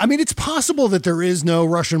 Yeah. I mean, it's possible that there is no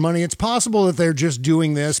Russian money. It's possible that they're just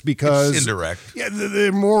doing this because it's indirect. Yeah,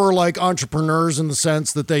 they're more like entrepreneurs in the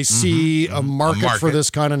sense that they see a market for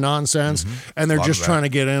this kind of nonsense, and they're just trying to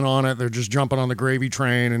get in on it. They're just jumping on the gravy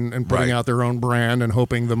train and putting out their own brand and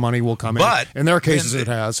hoping the money will come in. In their cases, it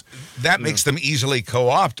has. That makes them easily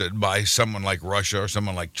co-opted by someone like Russia or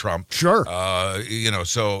someone like Trump. Sure.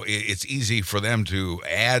 So it's easy for them to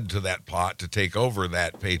add to that pot to take over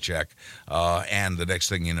that paycheck, and the next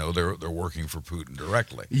thing you know, they're working for Putin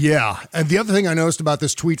directly. Yeah, and the other thing I noticed about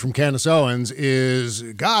this tweet from Candace Owens is,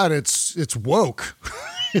 God, it's woke.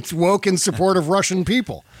 It's woke in support of Russian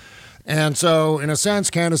people. And so, in a sense,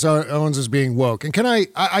 Candace Owens is being woke. And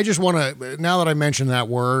I just want to, now that I mentioned that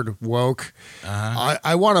word, woke,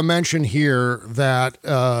 I want to mention here that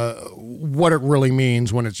what it really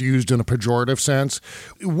means when it's used in a pejorative sense.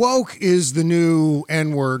 Woke is the new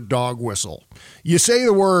N-word dog whistle. You say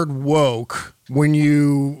the word woke when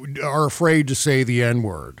you are afraid to say the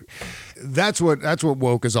N-word. That's what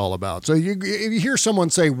woke is all about. So if you hear someone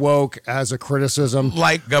say woke as a criticism.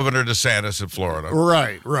 Like Governor DeSantis in Florida.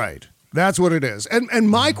 Right. That's what it is. And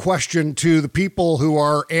my question to the people who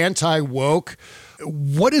are anti-woke,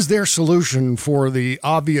 what is their solution for the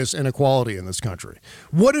obvious inequality in this country?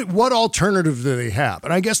 What alternative do they have?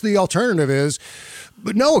 And I guess the alternative is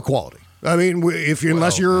no equality. I mean,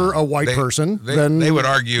 unless you're a white person, then they would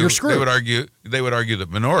argue you're screwed. They would argue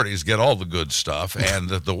that minorities get all the good stuff, and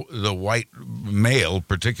that the white male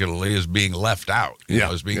particularly is being left out.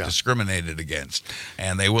 Is being discriminated against,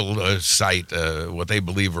 and they will cite what they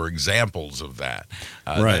believe are examples of that.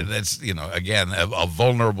 Right. That's again a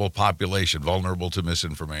vulnerable population, vulnerable to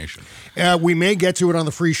misinformation. We may get to it on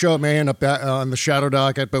the free show. It may end up on the shadow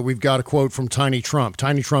docket, but we've got a quote from Tiny Trump.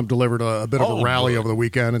 Tiny Trump delivered a bit of a rally over the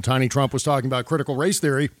weekend, and Tiny Trump was talking about critical race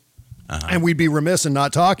theory. And we'd be remiss in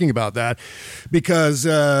not talking about that because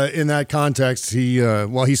in that context, he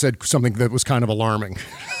said something that was kind of alarming.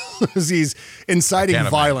 He's inciting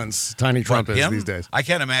violence, Tiny Trump is these days. I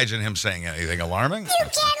can't imagine him saying anything alarming. You can't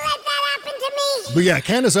let that happen to me. But yeah,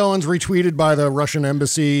 Candace Owens retweeted by the Russian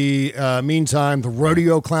embassy. Meantime, the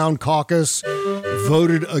Rodeo Clown Caucus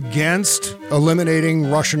voted against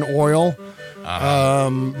eliminating Russian oil.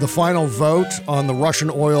 The final vote on the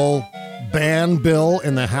Russian oil ban bill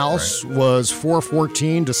in the House was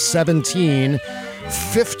 414 to 17.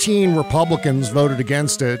 15 Republicans voted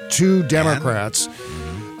against it, 2 Democrats.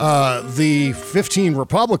 The 15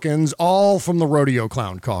 Republicans, all from the Rodeo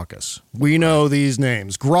Clown Caucus. We know these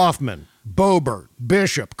names: Groffman, Boebert,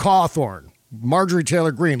 Bishop, Cawthorn, Marjorie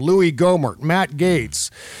Taylor Greene, Louis Gohmert, Matt Gaetz,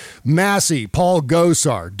 Massey, Paul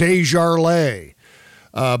Gosar, Desjardins,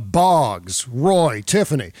 Boggs, Roy,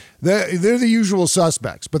 Tiffany. They're the usual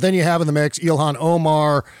suspects. But then you have in the mix Ilhan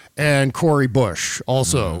Omar and Cori Bush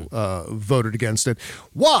also voted against it.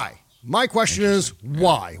 Why? My question is,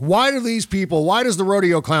 why? Why do these people, why does the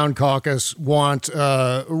Rodeo Clown Caucus want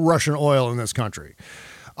Russian oil in this country?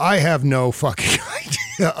 I have no fucking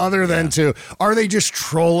idea other than are they just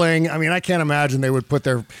trolling? I mean, I can't imagine they would put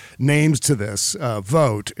their names to this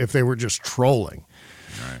vote if they were just trolling.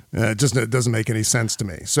 Right. It doesn't make any sense to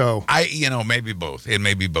me. So maybe both. It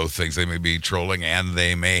may be both things. They may be trolling, and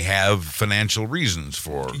they may have financial reasons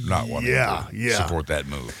for not wanting to support that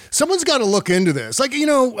move. Someone's got to look into this. I think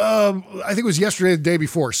it was yesterday, or the day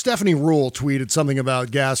before, Stephanie Rule tweeted something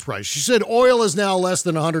about gas price. She said oil is now less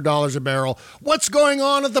than $100 a barrel. What's going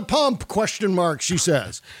on at the pump? ? She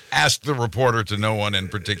says. Asked the reporter to no one in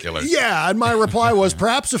particular. Yeah, and my reply was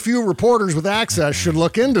perhaps a few reporters with access should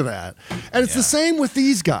look into that. And it's the same with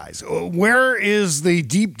these guys. Where is the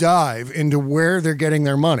deep dive into where they're getting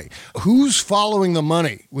their money? Who's following the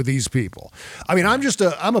money with these people? I mean, I'm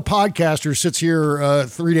a podcaster who sits here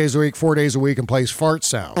 3 days a week, 4 days a week and plays fart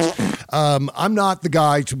sounds. I'm not the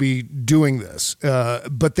guy to be doing this,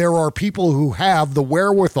 but there are people who have the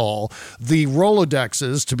wherewithal, the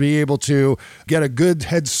Rolodexes to be able to get a good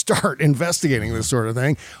head start investigating this sort of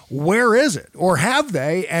thing. Where is it? Or have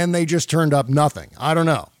they, and they just turned up nothing? I don't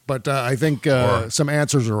know. But I think some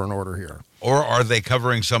answers are in order here. Or are they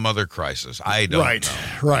covering some other crisis? I don't know.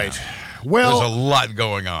 Right. Well, there's a lot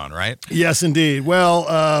going on, right? Yes, indeed.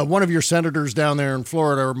 Well, one of your senators down there in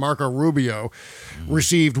Florida, Marco Rubio,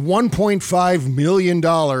 received $1.5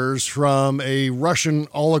 million from a Russian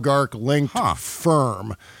oligarch-linked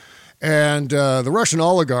firm. And the Russian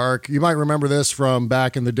oligarch, you might remember this from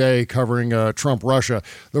back in the day covering Trump-Russia.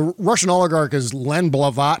 The Russian oligarch is Len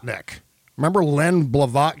Blavatnik. Remember Len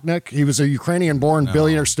Blavatnik? He was a Ukrainian-born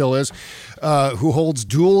billionaire, still is, who holds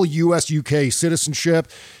dual U.S.-UK citizenship.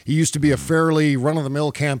 He used to be a fairly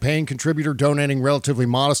run-of-the-mill campaign contributor, donating relatively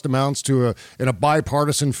modest amounts in a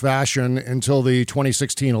bipartisan fashion until the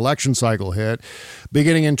 2016 election cycle hit.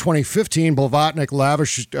 Beginning in 2015, Blavatnik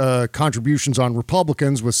lavished contributions on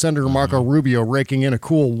Republicans, with Senator Marco Rubio raking in a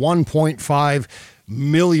cool $1.5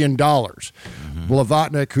 million.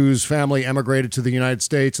 Blavatnik, whose family emigrated to the United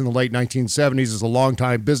States in the late 1970s, is a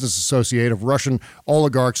longtime business associate of Russian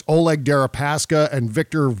oligarchs Oleg Deripaska and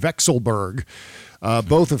Viktor Vekselberg.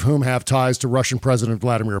 both of whom have ties to Russian President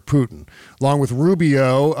Vladimir Putin. Along with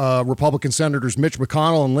Rubio, Republican Senators Mitch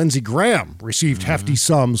McConnell and Lindsey Graham received hefty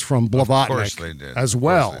sums from Blavatnik as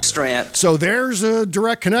well. So there's a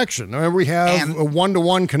direct connection. We have a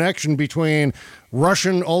one-to-one connection between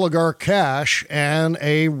Russian oligarch cash and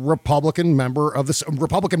a Republican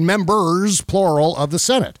members, plural, of the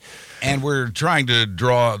Senate. And we're trying to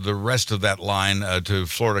draw the rest of that line to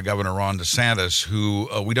Florida Governor Ron DeSantis, who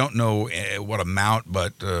we don't know what amount,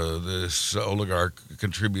 but this oligarch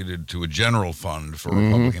contributed to a general fund for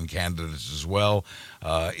Republican candidates as well.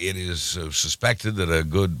 It is suspected that a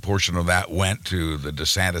good portion of that went to the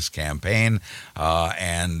DeSantis campaign,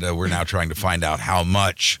 and we're now trying to find out how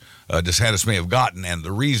much DeSantis may have gotten. And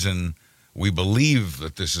the reason we believe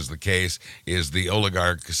that this is the case is the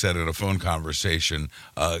oligarch said in a phone conversation,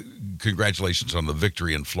 congratulations on the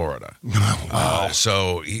victory in Florida. Wow.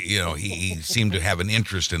 So, he seemed to have an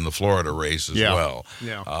interest in the Florida race as well.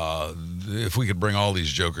 Yeah. If we could bring all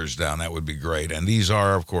these jokers down, that would be great. And these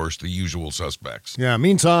are, of course, the usual suspects. Yeah.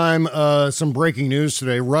 Meantime, some breaking news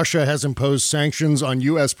today. Russia has imposed sanctions on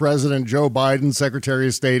U.S. President Joe Biden, Secretary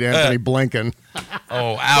of State Anthony Blinken.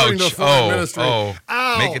 Oh, ouch. Ow.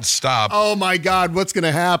 Make it stop. Oh, my God. What's going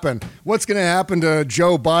to happen? What's going to happen to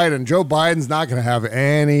Joe Biden? Joe Biden's not going to have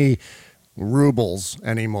any rubles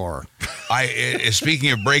anymore.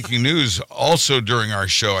 Speaking of breaking news, also during our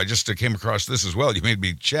show, I just came across this as well. You made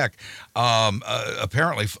me check.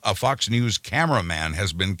 Apparently, a Fox News cameraman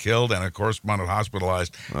has been killed and a correspondent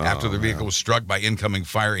hospitalized after the vehicle was struck by incoming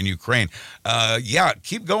fire in Ukraine.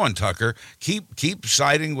 Keep going, Tucker. Keep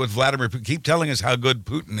siding with Vladimir Putin. Keep telling us how good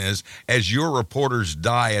Putin is as your reporters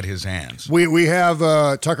die at his hands. We have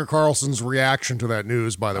Tucker Carlson's reaction to that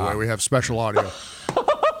news, by the way. We have special audio.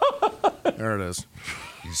 There it is.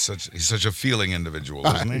 He's such a feeling individual,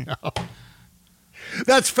 isn't he?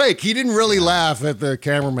 That's fake. He didn't really laugh at the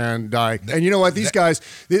cameraman dying. And you know what? These guys,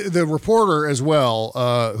 the reporter as well,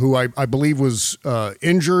 who I believe was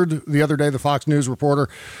injured the other day, the Fox News reporter,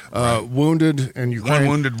 wounded in Ukraine. One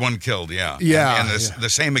wounded, one killed, yeah. Yeah. And the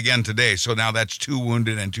same again today. So now that's 2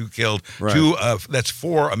 wounded and 2 killed. Right. That's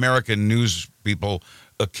 4 American news people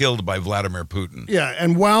killed by Vladimir Putin. Yeah,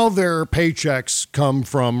 and while their paychecks come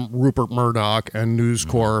from Rupert Murdoch and News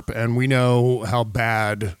Corp, and we know how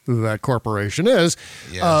bad that corporation is,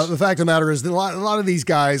 the fact of the matter is that a lot of these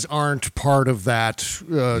guys aren't part of that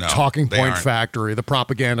talking point factory, the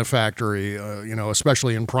propaganda factory,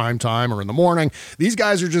 especially in prime time or in the morning. These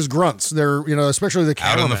guys are just grunts. They're, especially the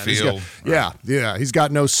cameraman. Out on the field. Yeah. He's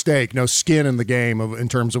got no stake, no skin in the game in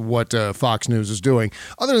terms of what Fox News is doing,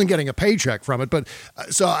 other than getting a paycheck from it. But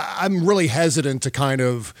so I'm really hesitant to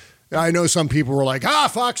I know some people were like,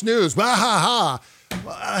 Fox News, No,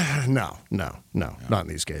 not in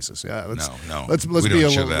these cases. Yeah, let's we be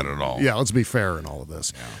don't show that at all. Yeah, let's be fair in all of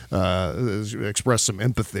this. Express some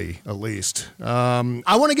empathy, at least.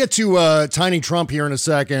 I want to get to Tiny Trump here in a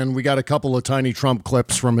second. We got a couple of Tiny Trump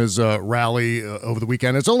clips from his rally over the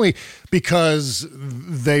weekend. It's only because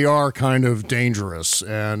they are kind of dangerous,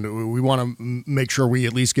 and we want to make sure we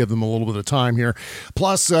at least give them a little bit of time here.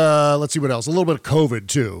 Plus, let's see what else. A little bit of COVID,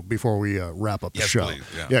 too, before we wrap up the show. Please,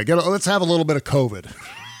 let's have a little bit of COVID.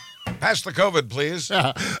 Pass the COVID, please.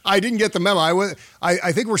 I didn't get the memo.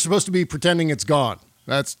 I think we're supposed to be pretending it's gone.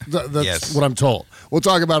 That's what I'm told. We'll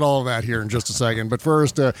talk about all of that here in just a second. But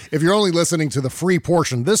first, if you're only listening to the free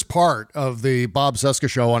portion, this part of the Bob Cesca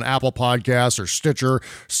Show on Apple Podcasts or Stitcher,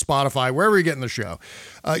 Spotify, wherever you're getting the show,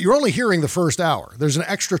 you're only hearing the first hour. There's an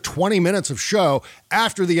extra 20 minutes of show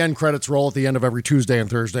after the end credits roll at the end of every Tuesday and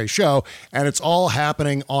Thursday show, and it's all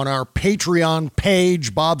happening on our Patreon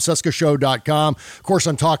page, bobcescashow.com. Of course,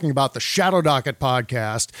 I'm talking about the Shadow Docket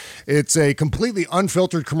podcast. It's a completely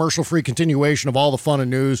unfiltered, commercial-free continuation of all the fun and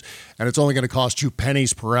news, and it's only going to cost you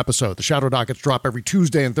pennies per episode. The Shadow Dockets drop every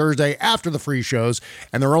Tuesday and Thursday after the free shows,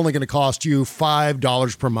 and they're only going to cost you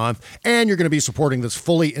 $5 per month, and you're going to be supporting this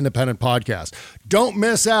fully independent podcast. Don't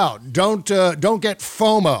miss out. Don't get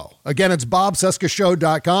FOMO. Again, it's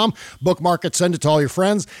bobcescashow.com. Bookmark it, send it to all your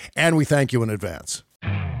friends, and we thank you in advance.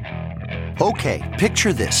 Okay,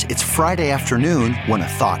 picture this. It's Friday afternoon when a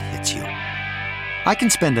thought hits you. I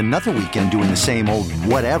can spend another weekend doing the same old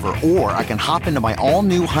whatever, or I can hop into my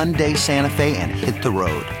all-new Hyundai Santa Fe and hit the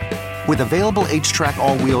road. With available H-Track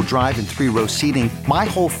all-wheel drive and 3-row seating, my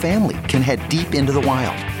whole family can head deep into the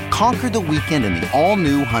wild. Conquer the weekend in the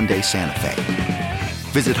all-new Hyundai Santa Fe.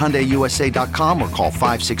 Visit HyundaiUSA.com or call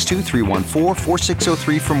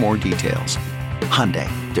 562-314-4603 for more details. Hyundai,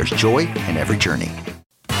 there's joy in every journey.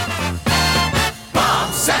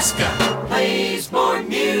 Bob Cesca plays more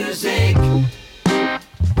music.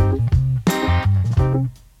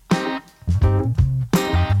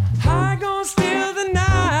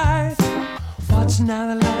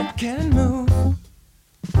 now the light can move.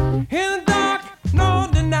 In the dark, no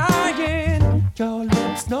denying. Your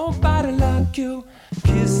lips, nobody like you.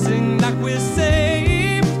 Kissing like we're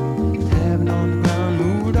saved. Heaven on the ground,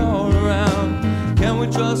 move it all around. Can we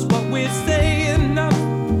trust what we say enough?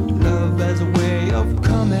 Love as a way of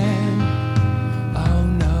coming. Oh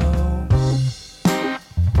no.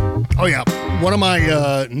 Oh yeah, one of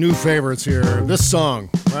my new favorites here. This song,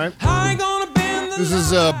 right? This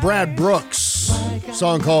is Brad Brooks, a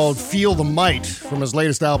song called "Feel the Might" from his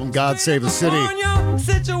latest album, "God Save the City."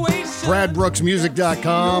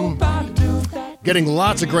 BradBrooksMusic.com. Getting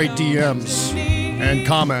lots of great DMs and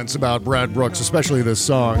comments about Brad Brooks, especially this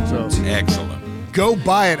song. So excellent. Go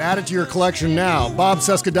buy it. Add it to your collection now.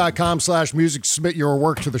 BobCesca.com/music. Submit your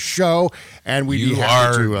work to the show, and we'd be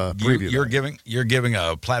happy to preview. You're giving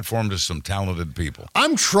a platform to some talented people.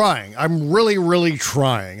 I'm trying. I'm really, really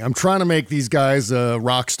trying. I'm trying to make these guys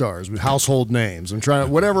rock stars with household names. I'm trying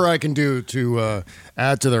whatever I can do to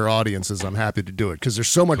add to their audiences. I'm happy to do it because there's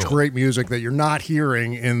so much great music that you're not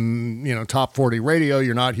hearing in top 40 radio.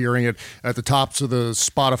 You're not hearing it at the tops of the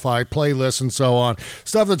Spotify playlists and so on.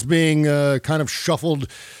 Stuff that's being kind of shuffled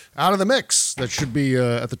out of the mix that should be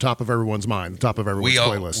at the top of everyone's mind, the top of everyone's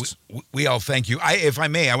playlist. We all thank you. If I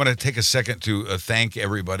may, I want to take a second to thank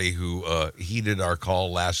everybody who heeded our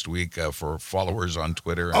call last week for followers on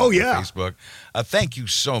Twitter and Facebook. Thank you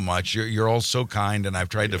so much. You're all so kind, and I've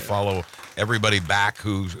tried to follow everybody back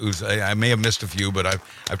who's I may have missed a few, but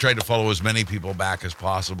I've tried to follow as many people back as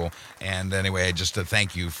possible. And anyway, just to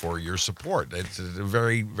thank you for your support. It's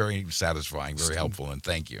very, very satisfying, very helpful, and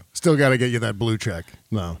thank you. Still got to get you that blue check.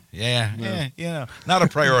 No. Yeah, not a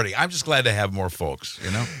priority. I'm just glad to have more folks,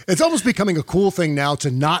 It's almost becoming a cool thing now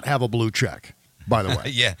to not have a blue check, by the way.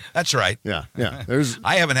 Yeah, that's right. Yeah.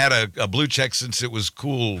 I haven't had a blue check since it was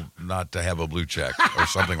cool not to have a blue check or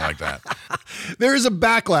something like that. There is a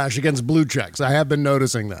backlash against blue checks. I have been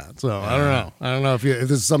noticing that. So I don't know. I don't know if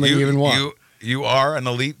this is something you even want. You are an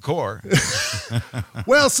elite core.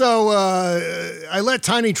 Well, so I let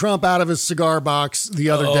Tiny Trump out of his cigar box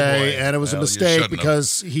the other day, and it was a mistake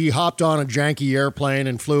because he hopped on a janky airplane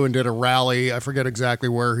and flew and did a rally. I forget exactly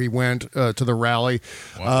where he went to the rally.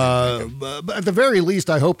 But at the very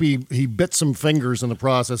least, I hope he bit some fingers in the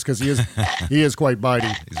process because he is quite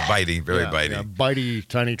bitey. He's bitey, very bitey. Yeah, bitey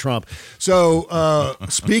Tiny Trump. So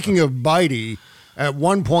speaking of bitey, at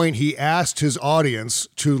one point, he asked his audience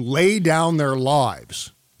to lay down their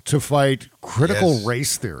lives to fight critical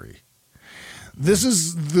race theory. This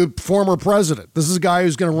is the former president. This is a guy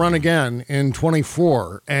who's going to run again in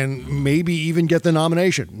 24 and maybe even get the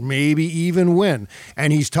nomination, maybe even win.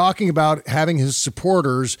 And he's talking about having his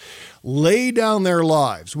supporters lay down their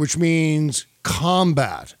lives, which means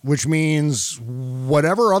combat, which means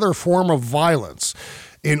whatever other form of violence,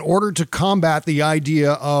 in order to combat the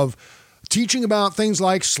idea of teaching about things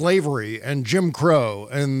like slavery and Jim Crow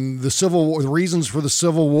and the reasons for the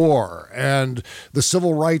Civil War and the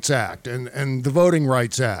Civil Rights Act and the Voting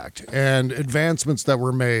Rights Act and advancements that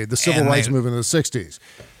were made, the Civil Rights Movement in the 60s.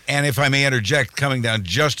 And if I may interject, coming down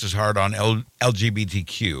just as hard on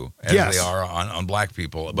LGBTQ as they are on black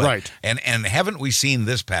people. But, right. And haven't we seen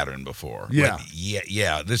this pattern before? Yeah. But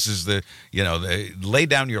yeah. This is the lay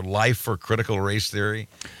down your life for critical race theory.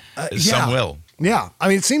 Some will. Yeah. I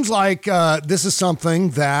mean, it seems like this is something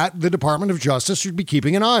that the Department of Justice should be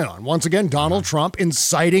keeping an eye on. Once again, Donald Trump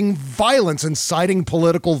inciting violence, inciting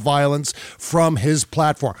political violence from his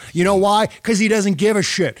platform. You know why? Because he doesn't give a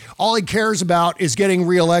shit. All he cares about is getting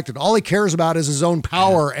reelected. All he cares about is his own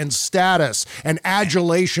power and status and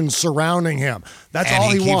adulation surrounding him. That's all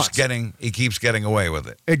he wants. He keeps getting away with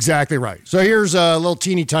it. Exactly right. So here's a little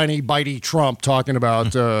teeny tiny bitey Trump talking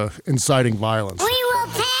about inciting violence. We will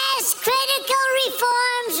pass critical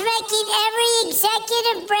reforms making every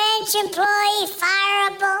executive branch employee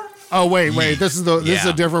fireable. Oh, wait. This is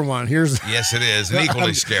a different one. Yes, it is. And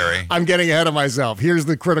equally scary. I'm getting ahead of myself. Here's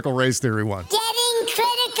the critical race theory one. Getting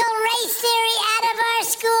critical race theory out of our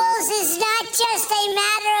schools is not just a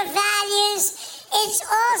matter of values. It's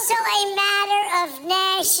also a matter of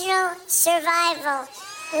national survival.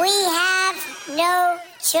 We have no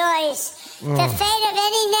choice. The fate of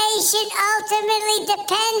any nation ultimately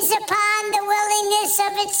depends upon the willingness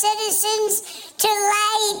of its citizens to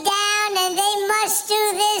lay down, and they must do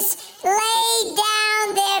this, lay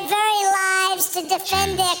down their very lives to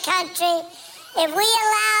defend their country. If we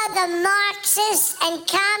allow the Marxists and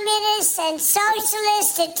communists and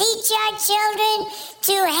socialists to teach our children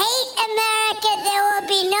to hate America, there will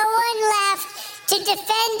be no one left to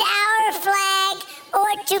defend our flag or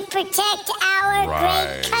to protect our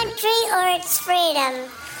great country or its freedom.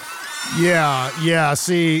 Yeah.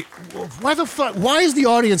 See, why the fuck? Why is the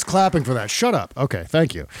audience clapping for that? Shut up. Okay,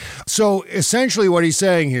 thank you. So essentially what he's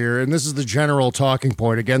saying here, and this is the general talking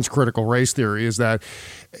point against critical race theory, is that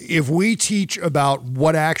if we teach about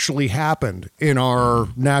what actually happened in our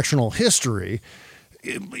national history,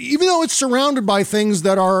 even though it's surrounded by things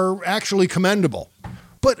that are actually commendable,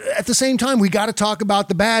 but at the same time, we got to talk about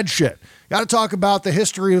the bad shit. Got to talk about the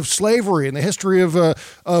history of slavery and the history of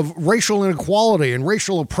racial inequality and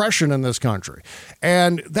racial oppression in this country.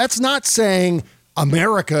 And that's not saying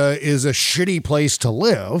America is a shitty place to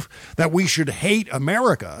live, that we should hate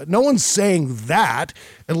America. No one's saying that,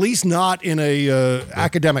 at least not in a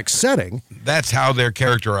academic setting. That's how they're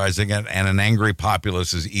characterizing it, and an angry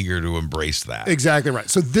populace is eager to embrace that. Exactly right.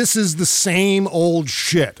 So this is the same old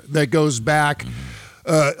shit that goes back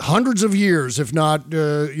hundreds of years, if not,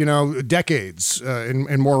 decades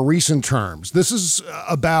in more recent terms. This is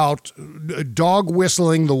about dog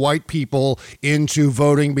whistling the white people into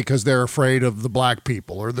voting because they're afraid of the black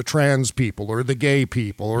people or the trans people or the gay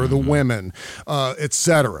people or the women,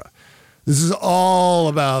 etc. This is all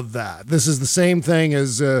about that. This is the same thing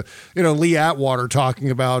as, Lee Atwater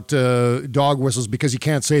talking about dog whistles because you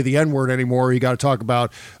can't say the N-word anymore. You got to talk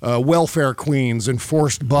about welfare queens and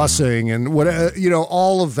forced busing and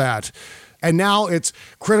all of that. And now it's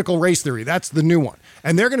critical race theory. That's the new one.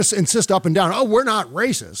 And they're going to insist up and down, oh, we're not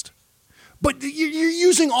racist. But you're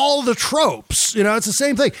using all the tropes. It's the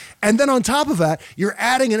same thing. And then on top of that, you're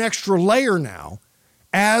adding an extra layer now.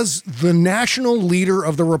 As the national leader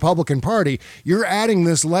of the Republican Party, you're adding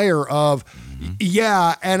this layer of,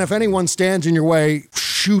 and if anyone stands in your way,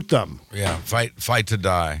 shoot them. Yeah, fight to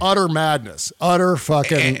die. Utter madness. Utter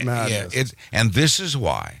fucking madness. Yeah, and this is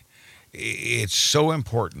why it's so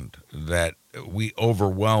important that we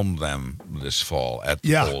overwhelm them this fall at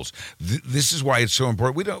the polls. This is why it's so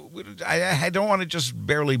important. I don't want to just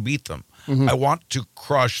barely beat them. Mm-hmm. I want to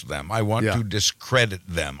crush them. I want to discredit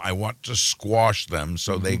them. I want to squash them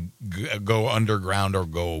so they go underground or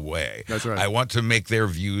go away. That's right. I want to make their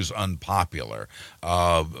views unpopular.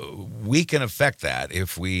 We can affect that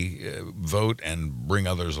if we vote and bring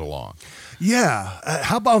others along. Yeah.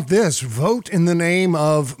 How about this? Vote in the name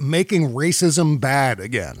of making racism bad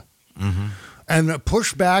again. Mm-hmm. And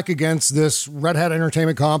push back against this Red Hat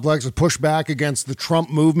Entertainment Complex, a push back against the Trump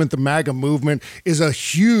movement, the MAGA movement, is a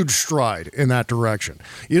huge stride in that direction.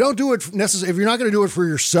 You don't do it necessarily, if you're not going to do it for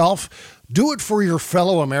yourself, do it for your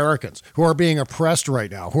fellow Americans who are being oppressed right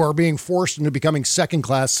now, who are being forced into becoming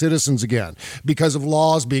second-class citizens again because of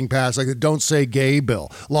laws being passed, like the Don't Say Gay bill,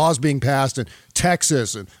 laws being passed in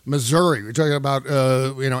Texas and Missouri. We're talking about,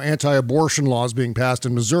 anti-abortion laws being passed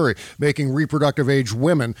in Missouri, making reproductive age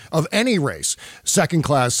women of any race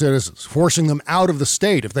second-class citizens, forcing them out of the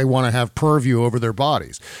state if they want to have purview over their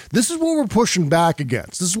bodies. This is what we're pushing back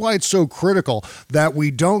against. This is why it's so critical that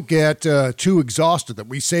we don't get too exhausted, that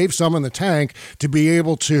we save some in the tank to be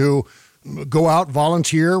able to go out,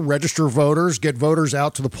 volunteer, register voters, get voters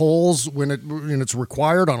out to the polls when it's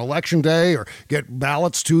required on election day, or get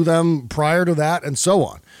ballots to them prior to that, and so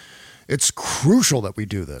on. It's crucial that we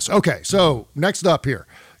do this. Okay, so next up here,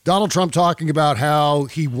 Donald Trump talking about how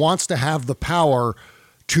he wants to have the power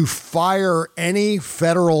to fire any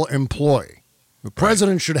federal employee. The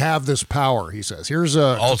president should have this power, he says. Here's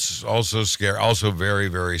a... Also scary, also very,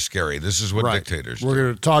 very scary. This is what dictators do. We're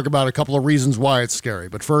going to talk about a couple of reasons why it's scary.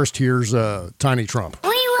 But first, here's Tiny Trump. We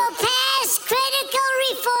will pass critical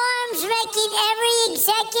reforms making every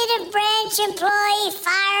executive branch employee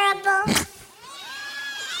fireable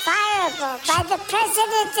by the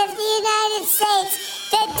President of the United States.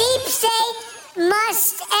 The deep state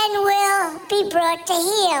must and will be brought to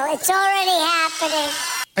heel. It's already happening.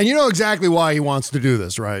 And you know exactly why he wants to do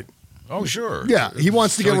this, right? Oh, sure. Yeah, he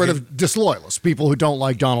wants to get rid of disloyalists, people who don't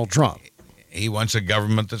like Donald Trump. He wants a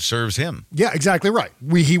government that serves him. Yeah, exactly right.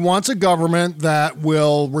 He wants a government that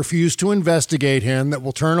will refuse to investigate him, that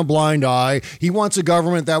will turn a blind eye. He wants a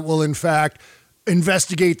government that will, in fact,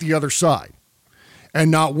 investigate the other side and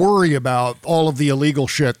not worry about all of the illegal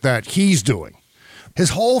shit that he's doing.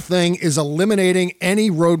 His whole thing is eliminating any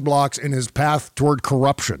roadblocks in his path toward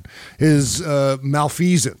corruption, his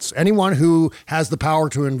malfeasance. Anyone who has the power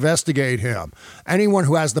to investigate him, anyone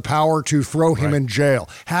who has the power to throw him in jail,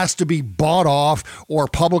 has to be bought off or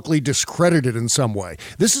publicly discredited in some way.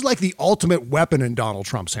 This is like the ultimate weapon in Donald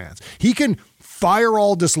Trump's hands. He can fire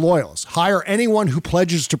all disloyalists, hire anyone who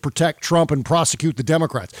pledges to protect Trump and prosecute the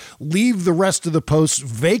Democrats, leave the rest of the posts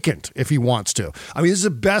vacant if he wants to. I mean, this is the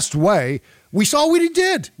best way. We saw what he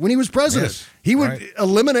did when he was president. Yes, he would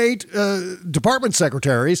eliminate department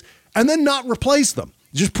secretaries and then not replace them.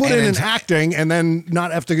 Just put in an acting and then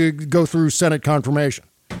not have to go through Senate confirmation.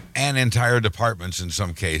 And entire departments in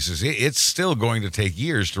some cases. It's still going to take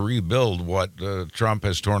years to rebuild what Trump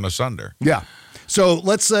has torn asunder. Yeah. So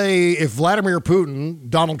let's say if Vladimir Putin,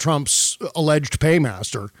 Donald Trump's alleged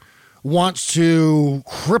paymaster, wants to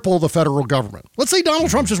cripple the federal government. Let's say Donald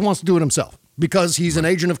Trump just wants to do it himself because he's an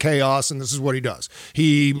agent of chaos and this is what he does.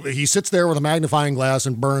 He sits there with a magnifying glass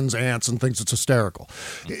and burns ants and thinks it's hysterical.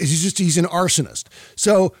 He's an arsonist.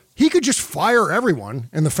 So he could just fire everyone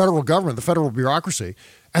in the federal government, the federal bureaucracy,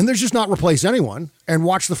 and there's just not replace anyone and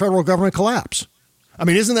watch the federal government collapse. I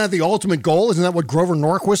mean, isn't that the ultimate goal? Isn't that what Grover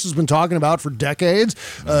Norquist has been talking about for decades?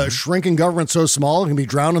 Shrinking government so small it can be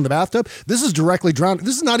drowned in the bathtub. This is directly drowning.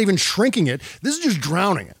 This is not even shrinking it. This is just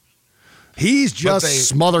drowning it. He's just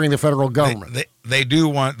smothering the federal government. They do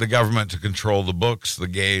want the government to control the books, the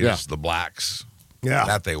gays, the blacks. Yeah.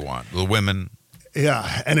 That they want. The women.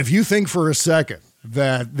 Yeah. And if you think for a second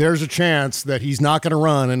that there's a chance that he's not going to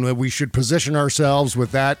run and that we should position ourselves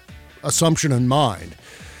with that assumption in mind,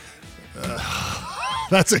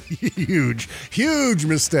 that's a huge, huge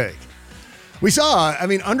mistake. We saw,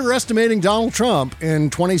 underestimating Donald Trump in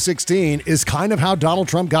 2016 is kind of how Donald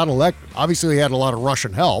Trump got elected. Obviously, he had a lot of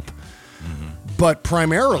Russian help, but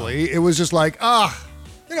primarily it was just like, I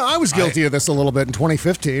was guilty of this a little bit in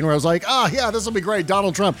 2015 where I was like, this will be great.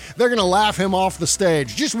 Donald Trump, they're going to laugh him off the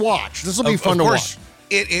stage. Just watch. This will be fun to watch.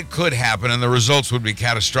 It could happen, and the results would be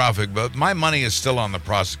catastrophic, but my money is still on the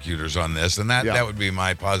prosecutors on this, and that would be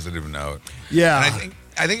my positive note. Yeah. And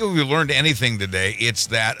I think if we learned anything today, it's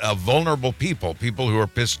that vulnerable people who are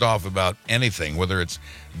pissed off about anything, whether it's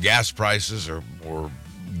gas prices or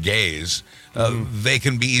gays, they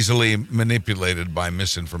can be easily manipulated by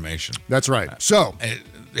misinformation. That's right. So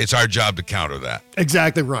it's our job to counter that.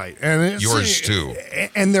 Exactly right. And it's, yours too.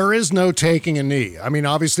 And there is no taking a knee. I mean,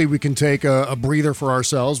 obviously we can take a breather for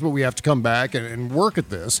ourselves, but we have to come back and work at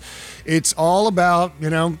this. It's all about,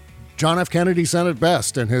 John F. Kennedy said it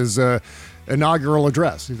best in his inaugural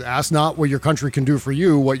address. He asked not what your country can do for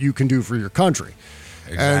you, what you can do for your country.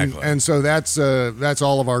 Exactly. And so that's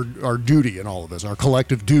all of our duty in all of this. Our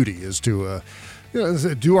collective duty is to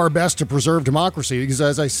do our best to preserve democracy. Because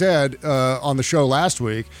as I said on the show last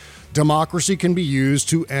week, democracy can be used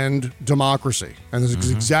to end democracy. And this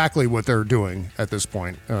is exactly what they're doing at this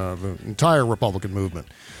point, the entire Republican movement.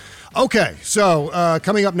 Okay, so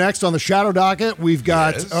coming up next on the Shadow Docket, we've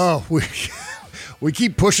got... We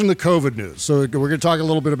keep pushing the COVID news. So we're going to talk a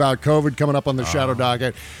little bit about COVID coming up on the Shadow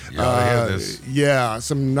Docket. Yeah,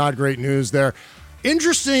 some not great news there.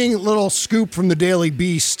 Interesting little scoop from the Daily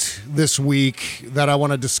Beast this week that I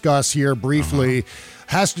want to discuss here briefly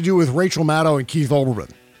has to do with Rachel Maddow and Keith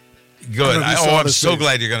Olbermann. Good. I'm so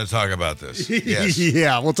glad you're going to talk about this. Yes.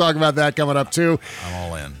 Yeah, we'll talk about that coming up too. I'm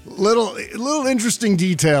all in. Little interesting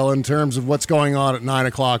detail in terms of what's going on at 9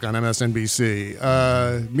 o'clock on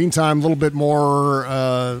MSNBC. Meantime, a little bit more,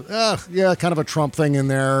 kind of a Trump thing in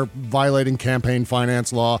there, violating campaign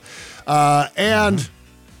finance law. And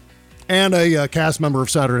a cast member of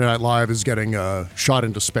Saturday Night Live is getting shot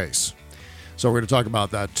into space. So we're going to talk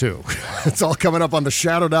about that, too. It's all coming up on the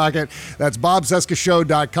Shadow Docket. That's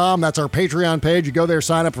BobCescashow.com. That's our Patreon page. You go there,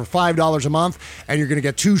 sign up for $5 a month, and you're going to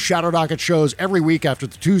get 2 Shadow Docket shows every week after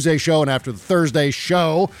the Tuesday show and after the Thursday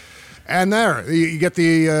show. And there, you get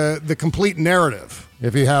the complete narrative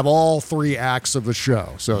if you have all 3 acts of the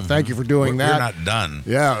show. So thank you for doing that. We're not done.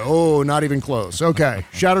 Yeah. Oh, not even close. Okay.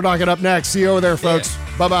 Shadow Docket up next. See you over there, folks.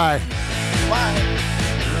 Yeah. Bye-bye.